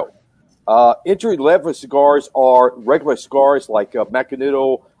 No. Entry-level cigars are regular cigars like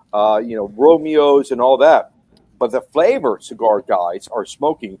Macanudo, Romeos and all that. But the flavor cigar guys are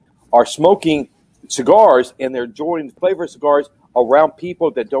smoking cigars, and they're enjoying flavor cigars around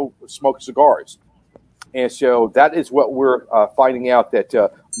people that don't smoke cigars. And so that is what we're finding out, that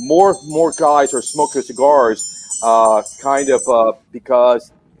more guys are smoking cigars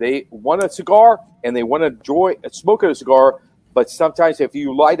because they want a cigar and they want to enjoy smoking a cigar. But sometimes if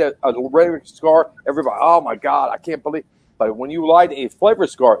you light a regular cigar, everybody, oh, my God, I can't believe. But when you light a flavor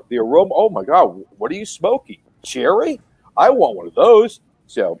cigar, the aroma, oh, my God, what are you smoking? Cherry? I want one of those.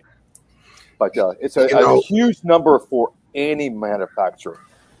 So, but it's a huge number for any manufacturer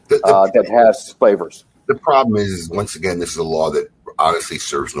that has flavors. The problem is, once again, this is a law that honestly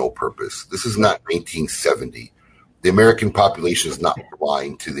serves no purpose. This is not 1970. The American population is not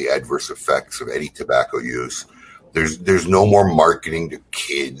blind to the adverse effects of any tobacco use. There's no more marketing to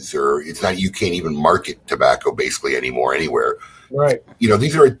kids, or it's not, you can't even market tobacco basically anymore anywhere. Right.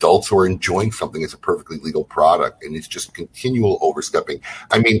 These are adults who are enjoying something that's a perfectly legal product, and it's just continual overstepping.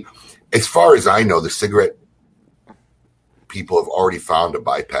 I mean, as far as I know, the cigarette people have already found a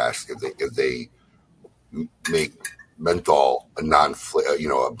bypass if they make menthol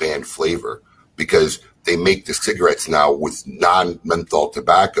a banned flavor, because they make the cigarettes now with non-menthol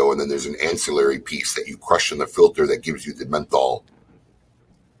tobacco, and then there's an ancillary piece that you crush in the filter that gives you the menthol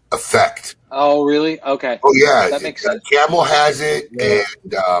effect. Oh, really? Okay. Oh, yeah. That makes sense. Camel has it,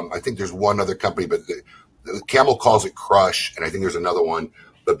 and I think there's one other company, but the Camel calls it Crush, and I think there's another one.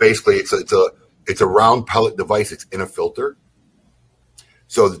 But basically, it's a round pellet device. It's in a filter.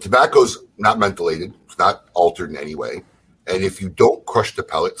 So the tobacco's not mentholated. It's not altered in any way. And if you don't crush the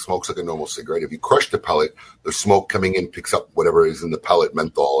pellet, it smokes like a normal cigarette. If you crush the pellet, the smoke coming in picks up whatever is in the pellet,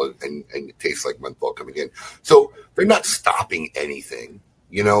 menthol, and it tastes like menthol coming in. So they're not stopping anything.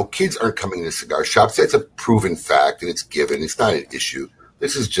 Kids aren't coming into cigar shops. That's a proven fact, and it's given. It's not an issue.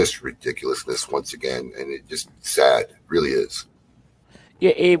 This is just ridiculousness once again, and it's just sad. It really is.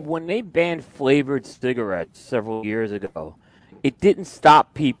 Yeah, Abe, when they banned flavored cigarettes several years ago, it didn't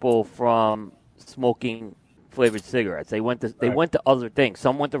stop people from smoking flavored cigarettes. They went to other things.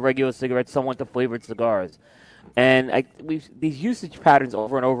 Some went to regular cigarettes, some went to flavored cigars. And these usage patterns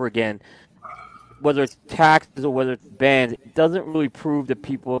over and over again, whether it's taxes or whether it's bans, it doesn't really prove that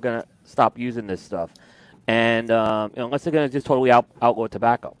people are going to stop using this stuff. And unless they're going to just totally outlaw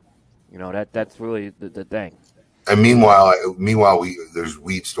tobacco. That's really the thing. And meanwhile, there's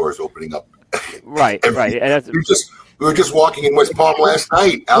weed stores opening up. Right. And we were just walking in West Palm last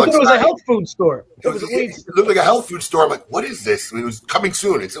night. Alex, it was a health food store. It looked like a health food store. I'm like, what is this? It was coming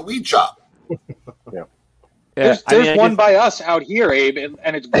soon. It's a weed shop. Yeah. There's one by us out here, Abe,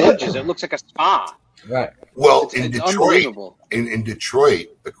 and it's gorgeous. It looks like a spa. Right. Well, It's in Detroit, unbelievable. in Detroit,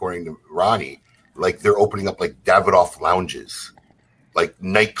 according to Ronnie, like they're opening up like Davidoff lounges, like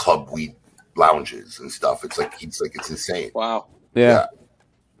nightclub weed lounges and stuff. It's insane. Wow. Yeah.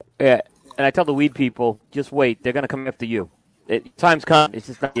 And I tell the weed people, just wait. They're going to come after you. Time's come. It's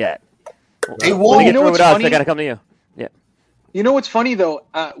just not yet. They When won't. they get You know through what's with us, funny? they're going to come to you. Yeah. You know what's funny though?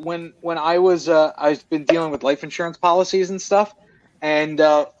 When I've been dealing with life insurance policies and stuff, and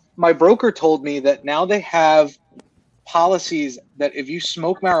my broker told me that now they have policies that if you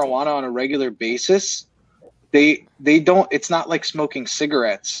smoke marijuana on a regular basis, they don't. It's not like smoking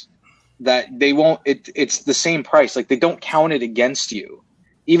cigarettes that they won't. It's the same price. Like they don't count it against you,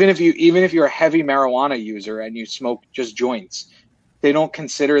 even if you're a heavy marijuana user and you smoke just joints, they don't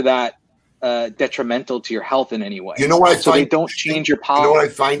consider that detrimental to your health in any way. You know what I so find they don't change your You policy. know what I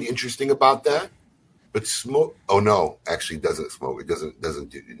find interesting about that? But smoke. Oh no, actually, it doesn't smoke. It doesn't.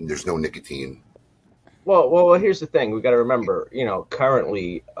 There's no nicotine. Well, here's the thing. We got to remember,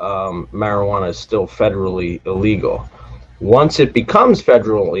 currently marijuana is still federally illegal. Once it becomes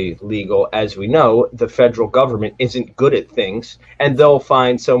federally legal, as we know, the federal government isn't good at things, and they'll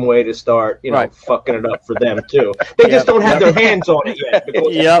find some way to start, fucking it up for them too. They just don't have their hands on it yet because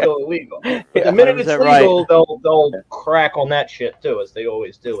it's still illegal. But the minute it's 100% legal, they'll crack on that shit too, as they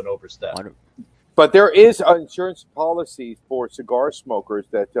always do, and overstep. But there is an insurance policy for cigar smokers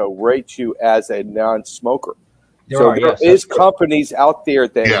that rate you as a non-smoker. There is companies out there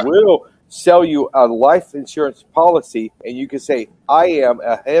that will sell you a life insurance policy, and you can say, I am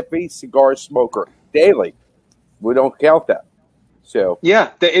a heavy cigar smoker daily. We don't count that. So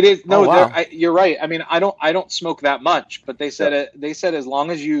yeah, it is. No, Oh, wow. you're right. I mean, I don't smoke that much, but they said they said as long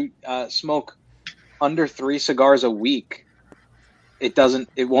as you smoke under 3 cigars a week,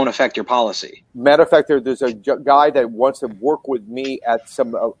 it won't affect your policy. Matter of fact, there's a guy that wants to work with me at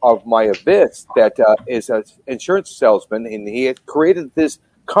some of my events that is an insurance salesman, and he had created this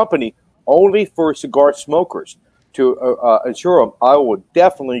company only for cigar smokers to insure them. I will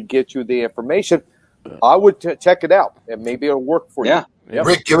definitely get you the information. I would check it out, and maybe it'll work for you. Yep.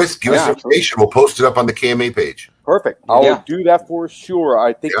 Rick, give us information. We'll post it up on the KMA page. Perfect. I will do that for sure.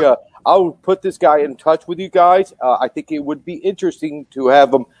 I think I will put this guy in touch with you guys. I think it would be interesting to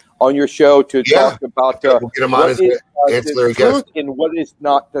have him on your show to talk about we'll get him on as an ancillary the truth guest. and what is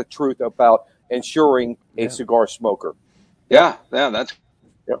not the truth about insuring a cigar smoker. Yeah, that's.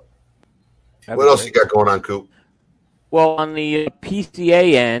 What else you got going on, Coop? Well, on the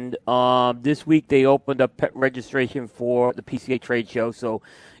PCA end, this week they opened up registration for the PCA trade show. So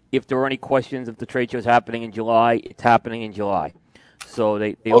if there are any questions, if the trade show is happening in July, it's happening in July. So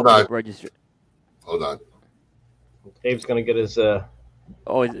they opened up registration. Hold on. Dave's going to get his... Oh,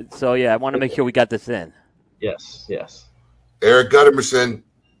 so yeah, I want to make sure we got this in. Yes. Eric Guttermerson,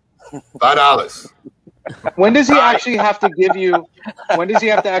 $5. When does he actually have to give you? When does he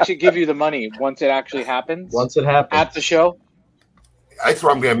have to actually give you the money? Once it actually happens? Once it happens at the show. That's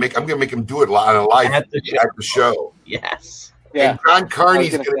what I'm gonna make him do it on a live at the show. Yes. Yeah. And John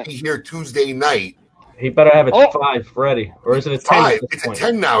Carney's gonna be here Tuesday night. He better have it 5 ready, or is it a 10? 5. It's a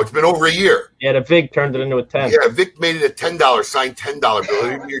 10 now. It's been over a year. Yeah, the Vic turned it into a 10. Yeah, Vic made it a $10 signed $10 bill.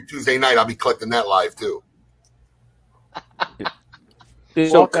 He'll be here Tuesday night. I'll be collecting that live too.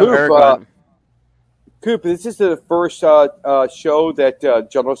 So Coop, this is the first show that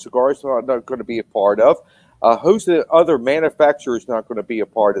General Cigars is not going to be a part of. Who's the other manufacturers not going to be a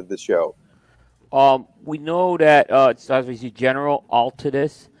part of the show? We know that it's obviously General,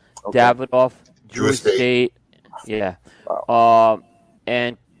 Altadis, Davidoff, Drew Estate. Yeah.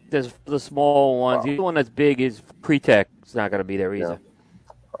 And there's the small ones. The one that's big is Pretec. It's not going to be there either.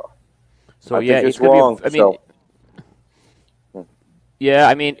 So I think it's wrong. Yeah,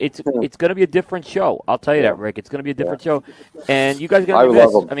 I mean it's going to be a different show. I'll tell you that, Rick. It's going to be a different show, and you guys are going to be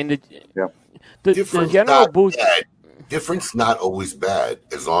pissed. I mean, the general booth. Difference not always bad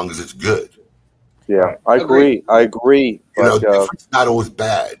as long as it's good. Yeah, I agree. I agree. But, different's not always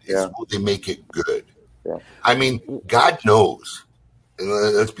bad. It's yeah. will they make it good. Yeah. I mean, God knows, and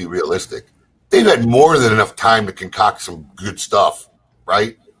let's be realistic, they've had more than enough time to concoct some good stuff,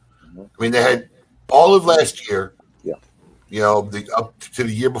 right? I mean, they had all of last year, up to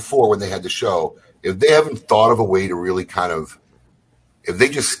the year before when they had the show. If they haven't thought of a way to really if they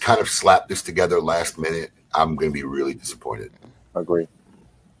just kind of slap this together last minute, I'm going to be really disappointed. Agree.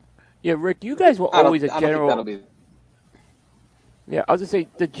 Yeah, Rick, you guys were always a general. That'll be... Yeah, I was going to say,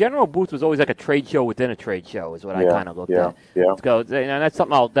 the general booth was always like a trade show within a trade show is what I kind of looked at. Yeah. So, and that's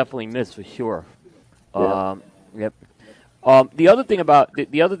something I'll definitely miss for sure. Yeah. Yep. The other thing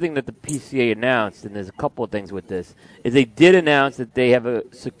the other thing that the PCA announced, and there's a couple of things with this, is they did announce that they have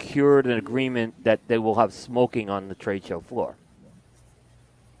secured an agreement that they will have smoking on the trade show floor.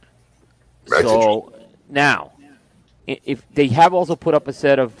 So now, if they have also put up a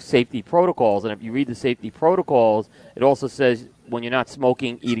set of safety protocols, and if you read the safety protocols, it also says when you're not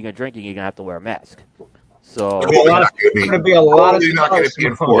smoking, eating, or drinking, you're gonna have to wear a mask. So there's going to be a lot of not going to be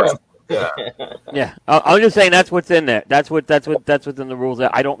enforced. Yeah, I'm just saying that's what's in there. That's what's in the rules.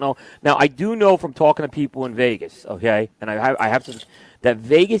 I don't know. Now I do know from talking to people in Vegas, okay, and I have to that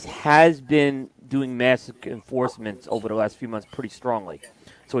Vegas has been doing mask enforcements over the last few months pretty strongly.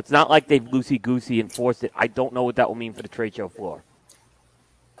 So it's not like they've loosey-goosey enforced it. I don't know what that will mean for the trade show floor.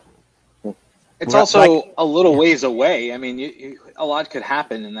 It's also a little ways away. I mean, a lot could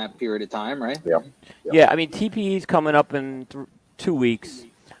happen in that period of time, right? Yeah. I mean, TPE's coming up in 2 weeks.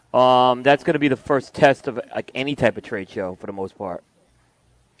 That's going to be the first test of like any type of trade show for the most part.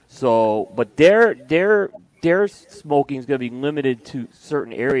 So, but their smoking is going to be limited to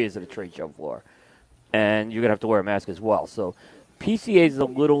certain areas of the trade show floor, and you're going to have to wear a mask as well. So, PCA is a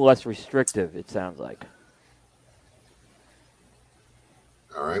little less restrictive. It sounds like.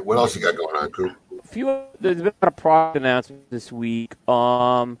 All right, what else you got going on, Coop? There's been a product announcement this week.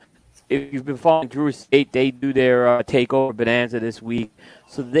 If you've been following Drew Estate, they do their takeover bonanza this week.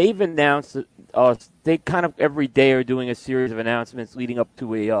 So they've announced they kind of every day are doing a series of announcements leading up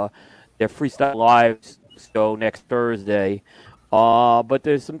to their Freestyle Live show next Thursday. But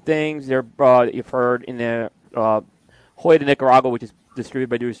there's some things that you've heard in there. Hoya de Nicaragua, which is distributed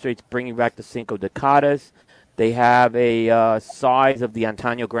by Drew Estates, bringing back the Cinco de Cadas. They have a size of the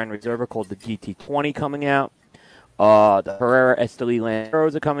Antonio Grand Reserva called the GT20 coming out. The Herrera Esteli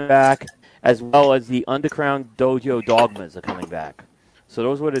Lanceros are coming back, as well as the Undercrown Dojo Dogmas are coming back. So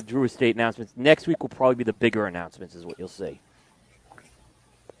those were the Drew Estate announcements. Next week will probably be the bigger announcements, is what you'll see.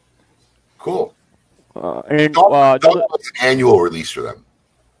 Cool. Dogma's an annual release for them.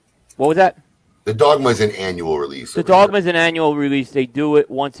 What was that? The Dogma's an annual release. The Dogma's an annual release. They do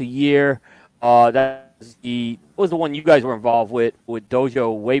it once a year. That was the one you guys were involved with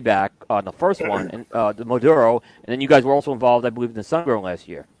Dojo way back on the first one, and the Maduro, and then you guys were also involved, I believe, in the Sungrown last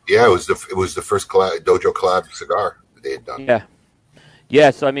year. Yeah, it was the first Dojo collab cigar that they had done. Yeah.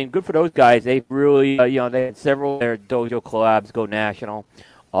 So I mean, good for those guys. They really, they had several of their Dojo collabs go national.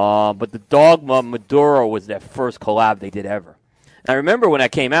 But the Dogma Maduro was their first collab they did ever. And I remember when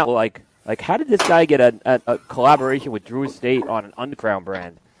that came out, like how did this guy get a collaboration with Drew Estate on an Underground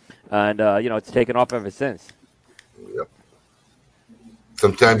brand? And, it's taken off ever since. Yep.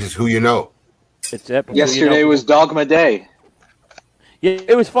 Sometimes it's who you know. It's epic. Yesterday was Dogma Day. Yeah,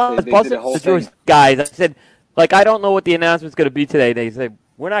 it was fun. They did the whole thing. Guys, I said, I don't know what the announcement's going to be today. They said,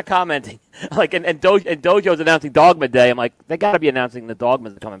 we're not commenting. And Dojo's announcing Dogma Day. I'm like, they got to be announcing the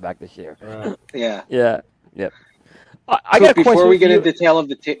Dogmas are coming back this year. Yeah. Yeah. I got a question before we get into detail of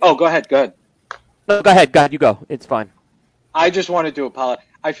the go ahead. No, go ahead. You go. It's fine. I just wanted to apologize.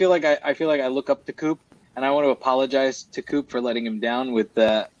 I feel like I look up to Coop, and I want to apologize to Coop for letting him down with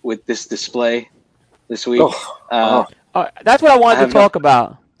this display this week. That's what I wanted to talk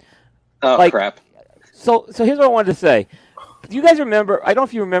about. Oh, crap. So here's what I wanted to say. Do you guys remember? I don't know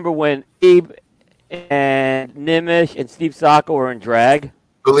if you remember when Abe and Nimish and Steve Sacco were in drag.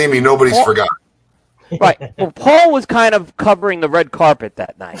 Believe me, nobody's forgot. Right. Well, Paul was kind of covering the red carpet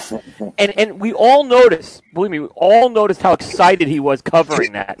that night. And we all noticed, believe me, how excited he was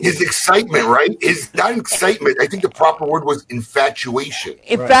covering that. His excitement, right? Is not excitement. I think the proper word was infatuation.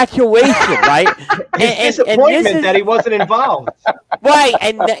 Infatuation, right? His disappointment that he wasn't involved. Right,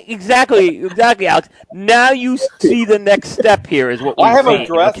 and exactly, Alex. Now you see the next step here is what we I have a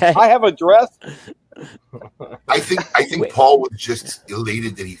dress. Okay? I have a dress. I think Paul was just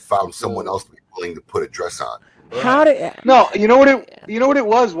elated that he found someone else to be willing to put a dress on. No, you know what it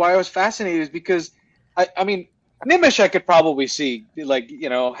was. Why I was fascinated is because I mean, Nimish I could probably see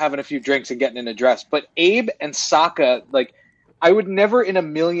having a few drinks and getting in a dress, but Abe and Saka, I would never in a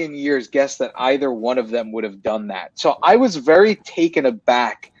million years guess that either one of them would have done that. So I was very taken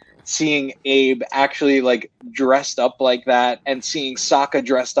aback seeing Abe actually like dressed up like that and seeing Sokka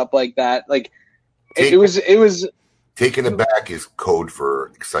dressed up like that. Like it was taken aback is code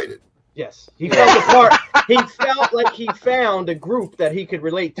for excited. Yes, he felt a part. He felt like he found a group that he could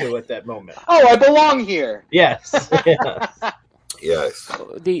relate to at that moment. Oh, I belong here. Yes. Yes.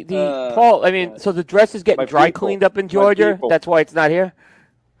 Paul, I mean, so the dress is getting dry cleaned up in Georgia. That's why it's not here.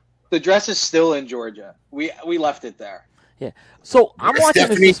 The dress is still in Georgia. We left it there. Yeah. So I'm watching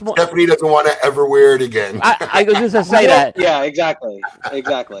this morning. Stephanie doesn't want to ever wear it again. I was just gonna say that. Yeah, exactly.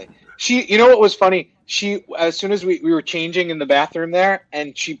 She, you know what was funny? She, as soon as we were changing in the bathroom there,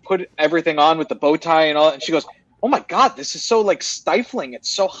 and she put everything on with the bow tie and all, and she goes, "Oh my God, this is so like stifling. It's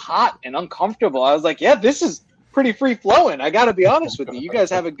so hot and uncomfortable." I was like, "Yeah, this is pretty free flowing. I got to be honest with you. You guys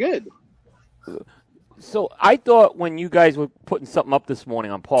have it good." So I thought when you guys were putting something up this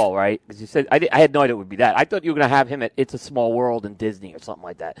morning on Paul, right? Because you said I had no idea it would be that. I thought you were going to have him at It's a Small World in Disney or something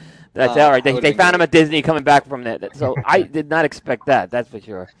like that. That's all right. They found him at Disney coming back from that. So I did not expect that. That's for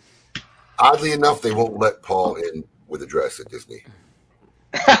sure. Oddly enough, they won't let Paul in with a dress at Disney.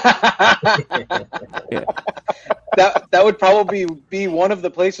 That would probably be one of the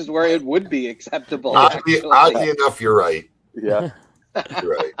places where it would be acceptable. Oddly enough, you're right. Yeah,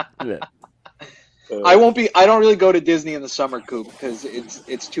 you're right. Yeah. I won't be. I don't really go to Disney in the summer, Coop, because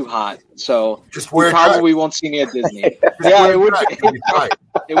it's too hot. So just wear you probably won't see me at Disney. Yeah, it would.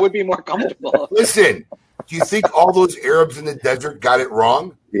 It would be more comfortable. Listen, do you think all those Arabs in the desert got it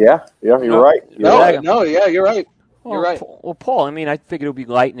wrong? Yeah, you're right. You're right. Well, You're right. Well, Paul, I mean, I figured it would be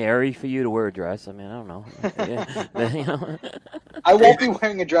light and airy for you to wear a dress. I mean, I don't know. Yeah. I won't be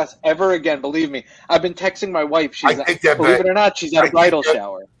wearing a dress ever again. Believe me. I've been texting my wife. Believe it or not, she's at a bridal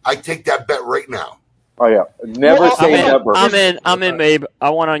shower. I take that bet right now. Oh yeah, never say never. I'm in, babe. I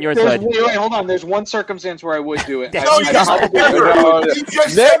want on your side. Wait, hold on. There's one circumstance where I would do it. Never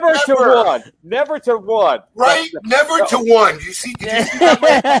to one. Right? Never to one. Did you see that?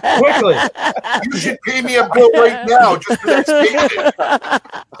 Quickly. You should pay me a bill right now just for that statement.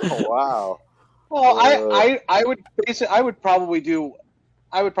 Oh wow. Well, I would probably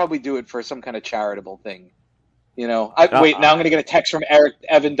do it for some kind of charitable thing. You know. Wait, now I'm going to get a text from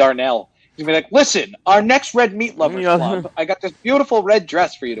Evan Darnell. He's going to be like, "Listen, our next Red Meat Lovers Club, I got this beautiful red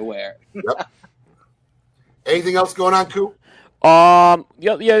dress for you to wear." Yep. Anything else going on, Coop?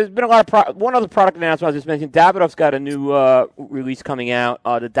 There's been a lot of one other product announcement I just mentioned. Davidoff's got a new release coming out,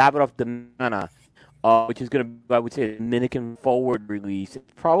 the Davidoff Dominican, which is going to, I would say, a Dominican forward release.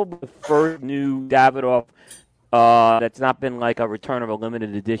 It's probably the first new Davidoff that's not been like a return of a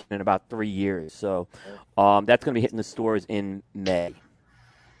limited edition in about 3 years. So that's going to be hitting the stores in May.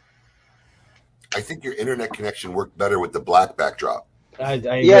 I think your internet connection worked better with the black backdrop.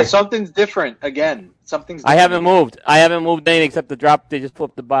 Yeah, something's different again. Something's different. I haven't moved anything except the drop. They just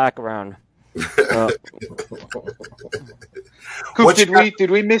flipped the back around. Coop, did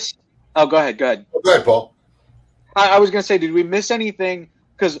we miss? Oh, go ahead. Go ahead, Paul. I was going to say, did we miss anything?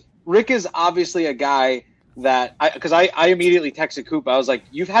 Because Rick is obviously a guy that because I immediately texted Coop. I was like,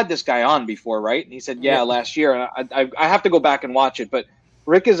 "You've had this guy on before, right?" And he said, "Yeah, last year." And I have to go back and watch it, but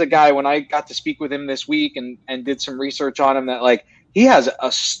Rick is a guy, when I got to speak with him this week and did some research on him, that like he has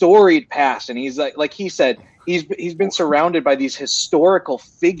a storied past, and he's like he said, he's been surrounded by these historical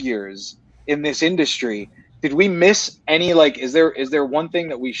figures in this industry. Did we miss any, like, is there one thing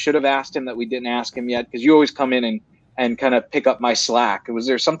that we should have asked him that we didn't ask him yet? Because you always come in and kind of pick up my slack. Was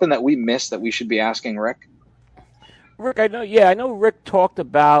there something that we missed that we should be asking Rick? Rick, I know Rick talked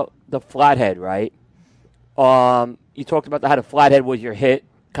about the Flathead, right? You talked about how the Flathead was your hit,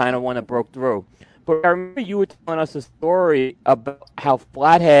 kind of one that broke through. But I remember you were telling us a story about how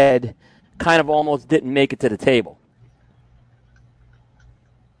Flathead kind of almost didn't make it to the table.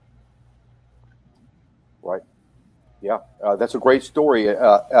 Right. Yeah, that's a great story.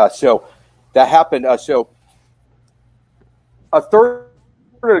 So that happened. So a third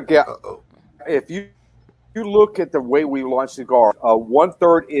again, if you look at the way we launch Cigar,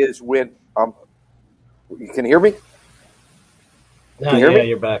 1/3 is when you can hear me? No, yeah,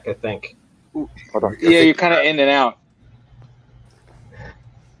 you're back, I think. Hold on. Yeah, you're kind of in and out.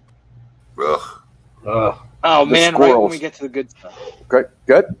 Oh, man, right when we get to the good stuff. Good.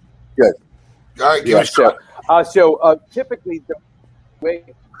 All right, give us a So typically the way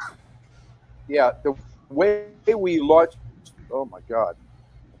we launch. Oh my God.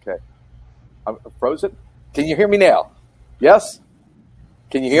 Okay, I'm frozen. Can you hear me now? Yes.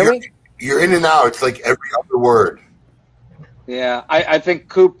 Can you hear me? You're in and out. It's like every other word. Yeah, I think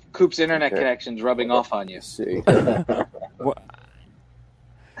Coop's internet connection's rubbing off on you. Let's see.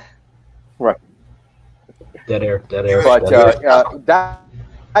 Right. Dead air. But dead air.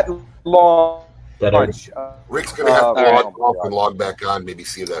 that long Dead air. lunch. Rick's gonna have to right. log off and log back on. Maybe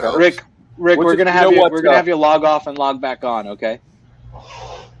see if that helps. Rick, we're gonna have you know we're gonna have you log off and log back on. Okay.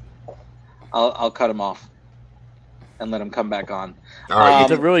 I'll cut him off and let him come back on. All right.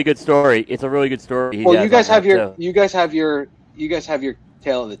 It's a really good story. It's a really good story. Well, you guys have your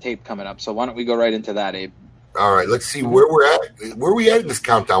tail of the tape coming up. So why don't we go right into that, Abe? All right. Let's see where we're at. Where are we at in this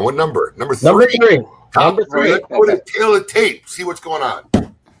countdown? What number? Number 3. Number 3. Top Number 3. Let's go to tail of the tape. See what's going on.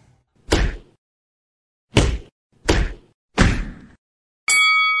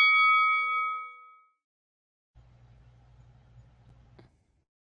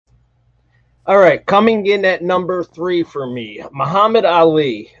 All right, coming in at number 3 for me, Muhammad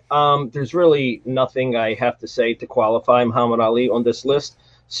Ali. There's really nothing I have to say to qualify Muhammad Ali on this list,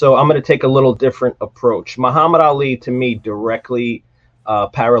 so I'm going to take a little different approach. Muhammad Ali, to me, directly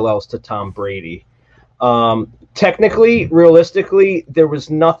parallels to Tom Brady. Technically, realistically, there was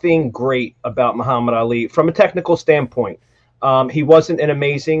nothing great about Muhammad Ali from a technical standpoint. He wasn't an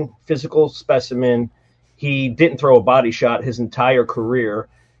amazing physical specimen. He didn't throw a body shot his entire career.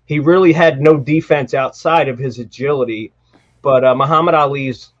 He really had no defense outside of his agility, but Muhammad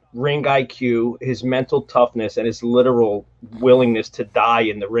Ali's ring IQ, his mental toughness, and his literal willingness to die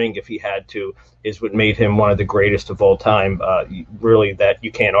in the ring if he had to is what made him one of the greatest of all time, really, that you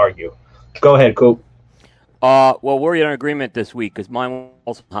can't argue. Go ahead, Coop. Well, we're in agreement this week because mine was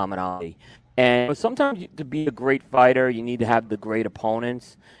also Muhammad Ali. And sometimes to be a great fighter, you need to have the great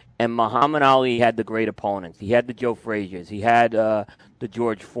opponents. And Muhammad Ali had the great opponents. He had the Joe Fraziers. He had the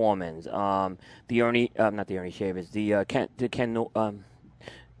George Foremans. The Ernie, not the Ernie Shavers. The Ken. He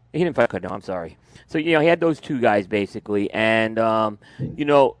didn't fight Cardone. I'm sorry. So he had those two guys basically. And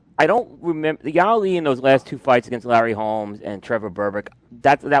I don't remember the Ali in those last 2 fights against Larry Holmes and Trevor Berbick.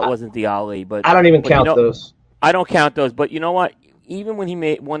 That wasn't the Ali. But I don't even count those. I don't count those. But you know what? Even when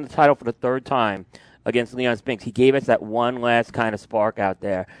he won the title for the 3rd time against Leon Spinks, he gave us that one last kind of spark out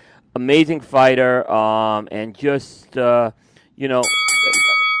there. Amazing fighter, and just Tom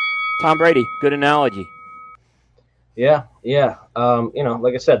Brady. Good analogy. Yeah.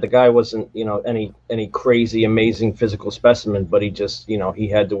 Like I said, the guy wasn't any crazy, amazing physical specimen, but he just he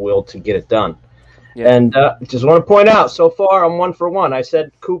had the will to get it done. Yeah. And just want to point out, so far I'm 1 for 1. I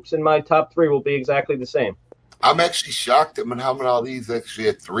said Coops in my top 3 will be exactly the same. I'm actually shocked that Muhammad Ali's actually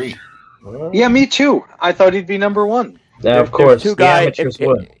at 3. Yeah, me too. I thought he'd be number 1. Yeah, of course. Two guys.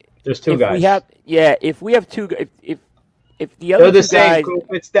 There's 2 guys. If we have 2, if the other they're the 2 same, guys,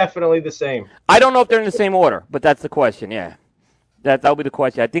 it's definitely the same. I don't know if they're in the same order, but that's the question. Yeah, that'll be the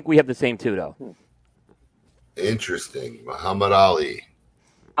question. I think we have the same 2 though. Interesting, Muhammad Ali.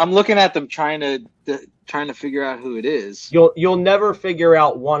 I'm looking at them trying to figure out who it is. You'll never figure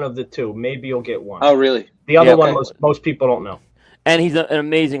out one of the 2. Maybe you'll get one. Oh, really? The other one most people don't know. And he's an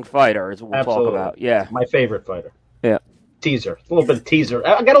amazing fighter, as we'll talk about. Yeah, my favorite fighter. Yeah. Teaser. A little bit of teaser.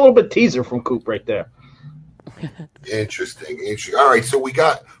 I got a little bit of teaser from Coop right there. Interesting. All right, so we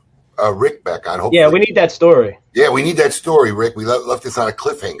got Rick back on. Hopefully. Yeah, we need that story. Yeah, we need that story, Rick. We left this on a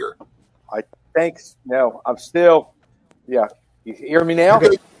cliffhanger. Thanks. No, I'm still. Yeah, you hear me now?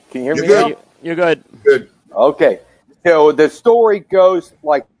 Can you hear me now? You're good. Good. Okay. So the story goes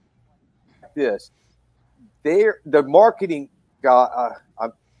like this. The marketing guy.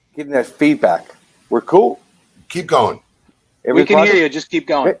 I'm getting that feedback. We're cool. Keep going. We can hear you. Just keep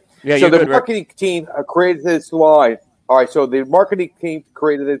going. Yeah, so the marketing team created this line. All right, so the marketing team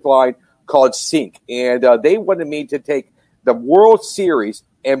created this line called Sync, and they wanted me to take the World Series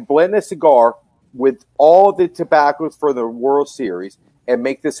and blend a cigar with all the tobaccos for the World Series and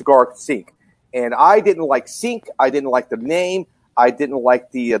make the cigar Sync. And I didn't like Sync. I didn't like the name. I didn't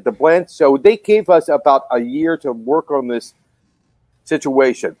like the blend. So they gave us about a year to work on this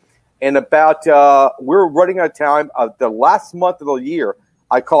situation. And about we're running out of time. The last month of the year,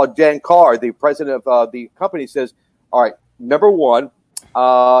 I called Dan Carr, the president of the company, says, all right, number 1,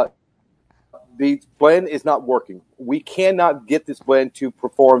 the blend is not working. We cannot get this blend to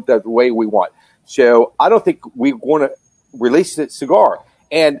perform the way we want. So I don't think we want to release the cigar.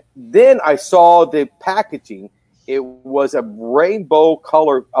 And then I saw the packaging. It was a rainbow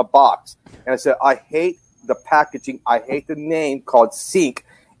color box. And I said, I hate the packaging. I hate the name called Sync.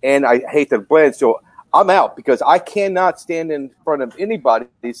 And I hate the blend, so I'm out because I cannot stand in front of anybody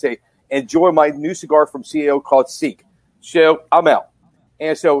and say, enjoy my new cigar from CEO called Sync. So I'm out.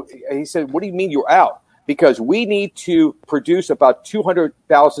 And so he said, what do you mean you're out? Because we need to produce about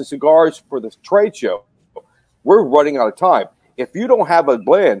 200,000 cigars for the trade show. We're running out of time. If you don't have a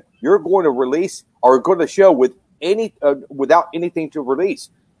blend, you're going to release or go to the show with without anything to release,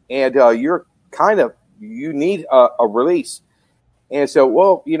 and you need a release. And so,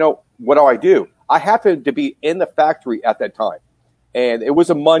 well, what do? I happened to be in the factory at that time, and it was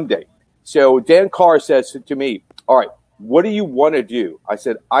a Monday. So Dan Carr says to me, all right, what do you want to do? I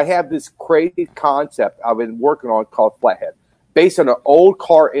said, I have this crazy concept I've been working on called Flathead, based on an old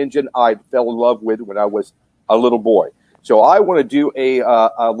car engine I fell in love with when I was a little boy. So I want to do a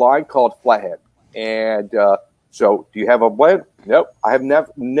line called Flathead. And so do you have a blend? Nope. I have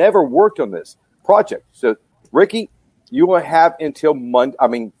never worked on this project. So, Ricky, you will have until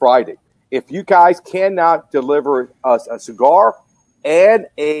Friday. If you guys cannot deliver us a cigar and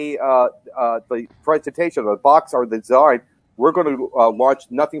the presentation of the box or the design, we're going to launch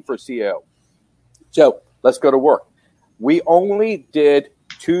nothing for CO. So let's go to work. We only did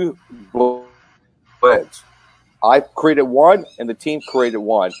 2 blends. I created one, and the team created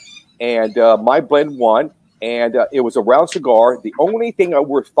one. And my blend won, and it was a round cigar. The only thing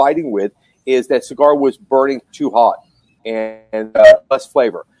we're fighting with is that cigar was burning too hot and less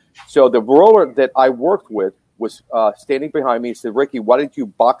flavor. So the roller that I worked with was standing behind me and said, Ricky, why didn't you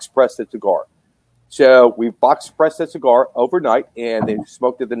box press the cigar? So we box pressed the cigar overnight, and then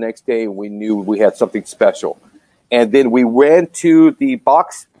smoked it the next day, and we knew we had something special. And then we ran to the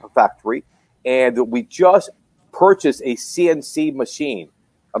box factory, and we just purchased a CNC machine,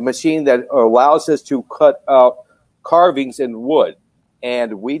 a machine that allows us to cut out carvings in wood.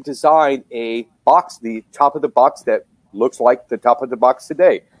 And we designed a box, the top of the box that looks like the top of the box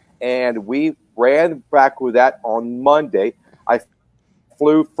today. And we ran back with that on Monday. I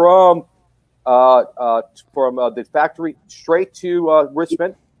flew from the factory straight to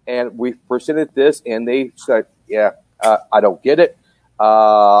Richmond, and we presented this, and they said, I don't get it.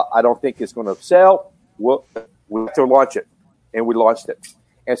 I don't think it's going to sell. We have to launch it. And we launched it.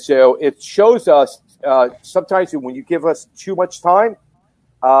 And so it shows us sometimes when you give us too much time,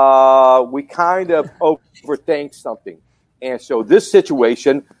 we kind of overthink something. And so this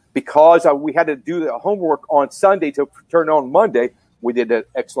situation, because we had to do the homework on Sunday to turn on Monday, we did an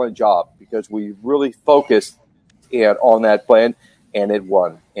excellent job because we really focused on that blend, and it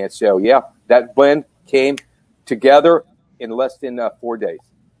won. And so, that blend came together in less than 4 days.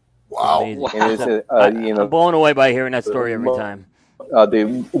 Wow. And I'm blown away by hearing that story every time.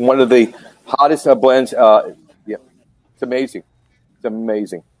 One of the hottest blends. It's amazing. It's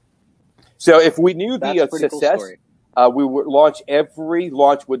amazing. So if we knew the success, we would launch. Every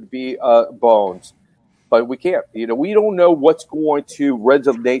launch would be Bones, but we can't. We don't know what's going to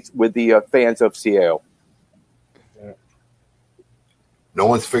resonate with the fans of CAO. No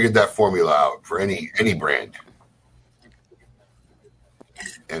one's figured that formula out for any brand.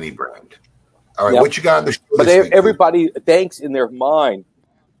 Any brand. All right, what you got on the show But this week? everybody thinks in their mind.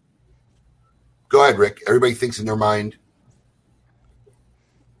 Go ahead, Rick. Everybody thinks in their mind.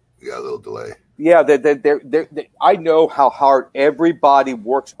 We got a little delay. Yeah, I know how hard everybody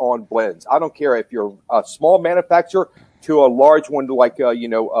works on blends. I don't care if you're a small manufacturer to a large one like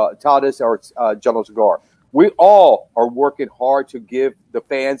Tadas or General Cigar. We all are working hard to give the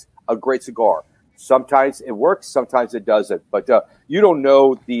fans a great cigar. Sometimes it works, sometimes it doesn't. But you don't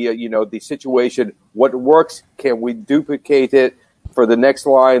know the situation. What works? Can we duplicate it for the next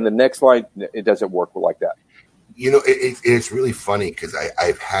line? The next line, it doesn't work like that. It's really funny because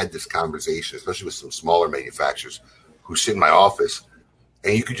I've had this conversation, especially with some smaller manufacturers who sit in my office,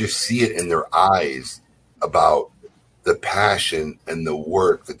 and you could just see it in their eyes about the passion and the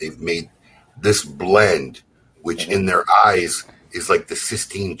work that they've made this blend, which in their eyes is like the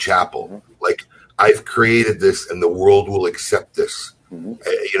Sistine Chapel. Like, I've created this and the world will accept this,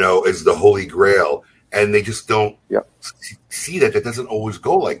 as the Holy Grail. And they just don't see that it doesn't always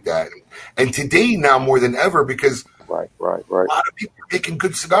go like that. And today, now more than ever, because right. a lot of people are making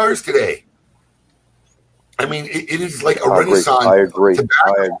good cigars today. I mean, it is like a renaissance. I agree. For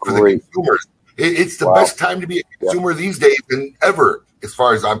the consumers. It's the best time to be a consumer these days than ever, as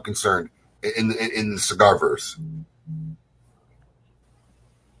far as I'm concerned, in the cigar verse.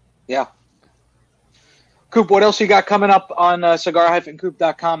 Yeah. Coop, what else you got coming up on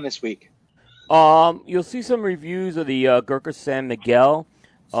cigar-coop.com this week? You'll see some reviews of the Gurkha San Miguel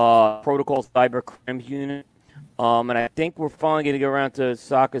Protocol Cyber Crimes Unit. And I think we're finally going to get around to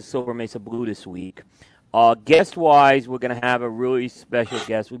Saka's Silver Mesa Blue this week. Guest-wise, we're going to have a really special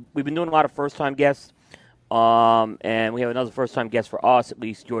guest. We've been doing a lot of first-time guests. And we have another first-time guest for us, at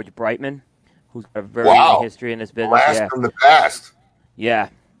least, George Brightman, who's got a very long history in this business. Blast from the past. Yeah.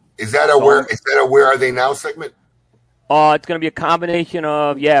 Is that a Where Are They Now segment? It's going to be a combination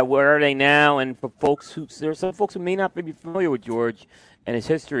of, where are they now? And for folks there's some folks who may not be familiar with George. and his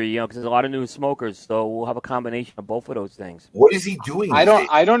history. Because there's a lot of new smokers, so we'll have a combination of both of those things. What is he doing? I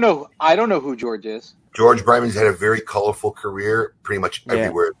don't know who George is. George Brightman's had a very colorful career, pretty much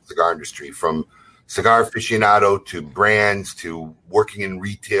everywhere in the cigar industry, from cigar aficionado to brands to working in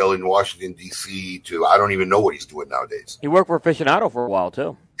retail in Washington D.C. to I don't even know what he's doing nowadays. He worked for Aficionado for a while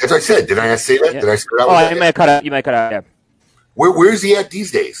too. As I said, did I not say that? Yeah. Did I start out Oh, with that? you may cut out. You may cut out. Yeah. Where's he at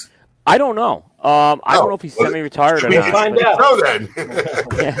these days? I don't know. I don't know if he's semi-retired or We not. find but- out. No, then.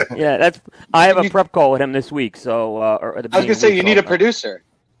 yeah. That's. I have a prep call with him this week. So, or at the I was gonna say you need a producer.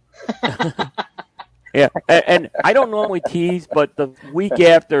 Yeah, and I don't normally tease, but the week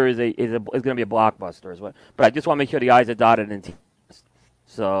after is going to be a blockbuster as well. But I just want to make sure the I's are dotted and T's.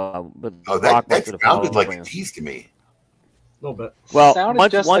 So, but that sounded like a tease to me. A little bit. Well, Sounded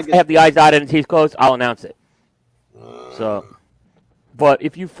once just I like have the I's dotted and T's closed, I'll announce it. So, but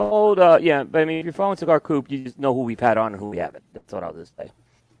if you followed, if you're following Cigar Coop, you just know who we've had on and who we haven't. That's what I'll just say.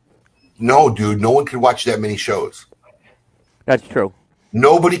 No, dude, no one could watch that many shows. That's true.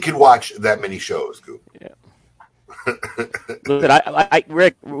 Nobody could watch that many shows, Coop. Yeah. Listen,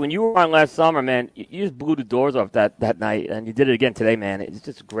 Rick, when you were on last summer, man, you just blew the doors off that night, and you did it again today, man. It's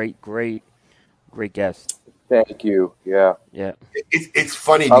just a great guest. Thank you. Yeah. Yeah. It's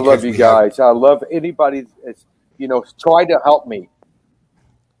funny. I love you guys. I love anybody that's, try to help me.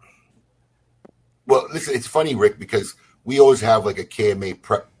 Well, listen, it's funny, Rick, because we always have like a KMA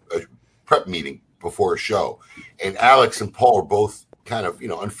prep meeting before a show, and Alex and Paul are both kind of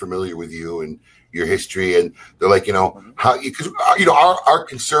unfamiliar with you and your history, and they're like, how, because our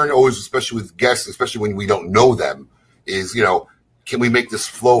concern always, especially with guests, especially when we don't know them, is can we make this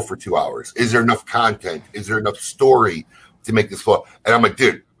flow for 2 hours? Is there enough content? Is there enough story to make this flow? And I'm like,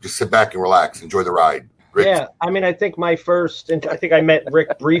 dude, just sit back and relax, enjoy the ride. Rick? Yeah, I think I think I met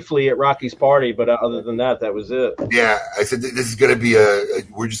Rick briefly at Rocky's party, but other than that was it. Yeah, I said this is going to be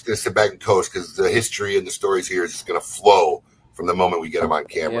we're just going to sit back and coast because the history and the stories here is just going to flow from the moment we get them on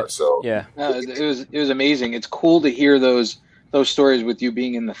camera. So yeah, no, it was amazing. It's cool to hear those stories with you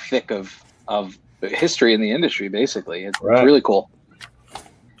being in the thick of the history in the industry. Basically, it's really cool.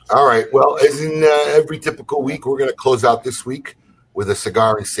 All right. Well, as in every typical week, we're going to close out this week with a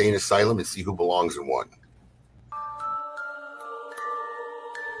Cigar Insane Asylum and see who belongs in one.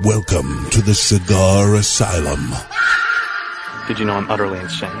 Welcome to the Cigar Asylum, Did you know I'm utterly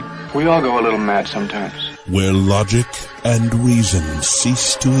insane? We all go a little mad sometimes. where logic and reason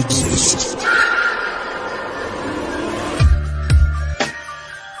cease to exist.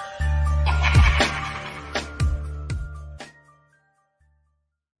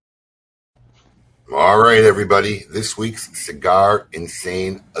 All right, everybody. This week's Cigar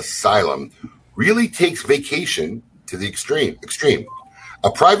Insane Asylum really takes vacation to the extreme.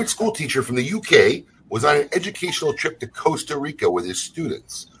 A private school teacher from the UK was on an educational trip to Costa Rica with his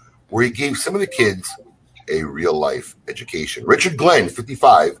students, where he gave some of the kids a real-life education. Richard Glenn,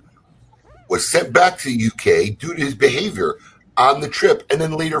 55, was sent back to the UK due to his behavior on the trip and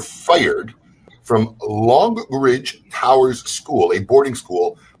then later fired from Longridge Towers School, a boarding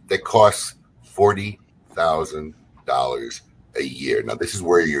school that costs $40,000 a year. Now, this is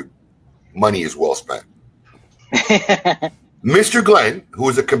where your money is well spent. Mr. Glenn, who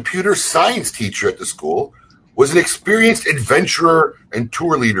was a computer science teacher at the school, was an experienced adventurer and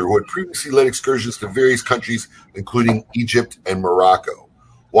tour leader who had previously led excursions to various countries, including Egypt and Morocco.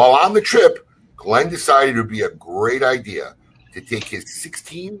 While on the trip, Glenn decided it would be a great idea to take his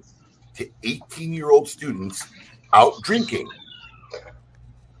 16 to 18-year-old students out drinking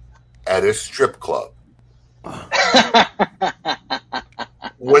at a strip club.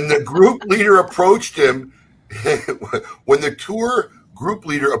 When the group leader approached him, when the tour group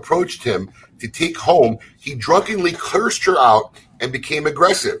leader approached him to take home, he drunkenly cursed her out and became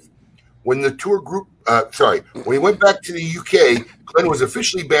aggressive. When the tour group, when he went back to the UK, Glenn was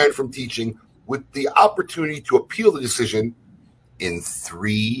officially banned from teaching with the opportunity to appeal the decision in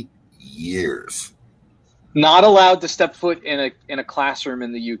 3 years. Not allowed to step foot in a classroom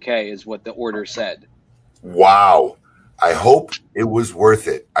in the UK is what the order said. Wow. I hope it was worth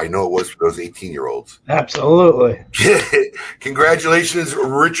it. I know it was for those 18-year-olds. Absolutely. Congratulations,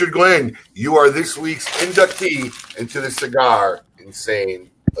 Richard Glenn. You are this week's inductee into the Cigar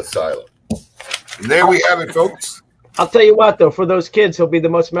Insane Asylum. And there we have it, folks. I'll tell you what, though, for those kids, he'll be the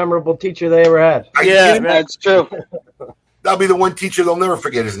most memorable teacher they ever had. Yeah, that's true. That'll be the one teacher they'll never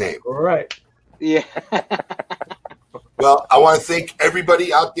forget his name. All right. Yeah. Well, I want to thank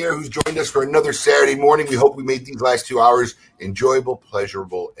everybody out there who's joined us for another Saturday morning. We hope we made these last 2 hours enjoyable,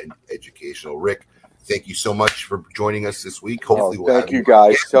 pleasurable, and educational. Rick, thank you so much for joining us this week. Hopefully, thank you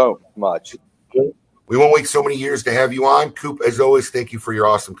guys so much. We won't wait so many years to have you on. Coop, as always, thank you for your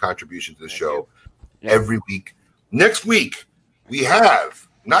awesome contribution to the show every week. Next week, we have,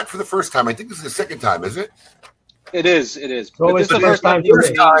 not for the first time, I think this is the second time, is it? It is. It's always the first time for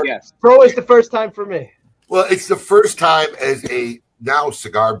me. Yes. It's always the first time for me. Well, it's the first time as a now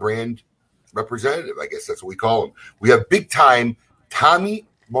cigar brand representative. I guess that's what we call him. We have big time Tommy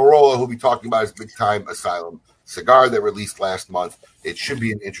Morolla, who'll be talking about his Big Time Asylum cigar that released last month. It should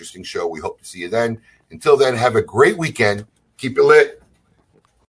be an interesting show. We hope to see you then. Until then, have a great weekend. Keep it lit.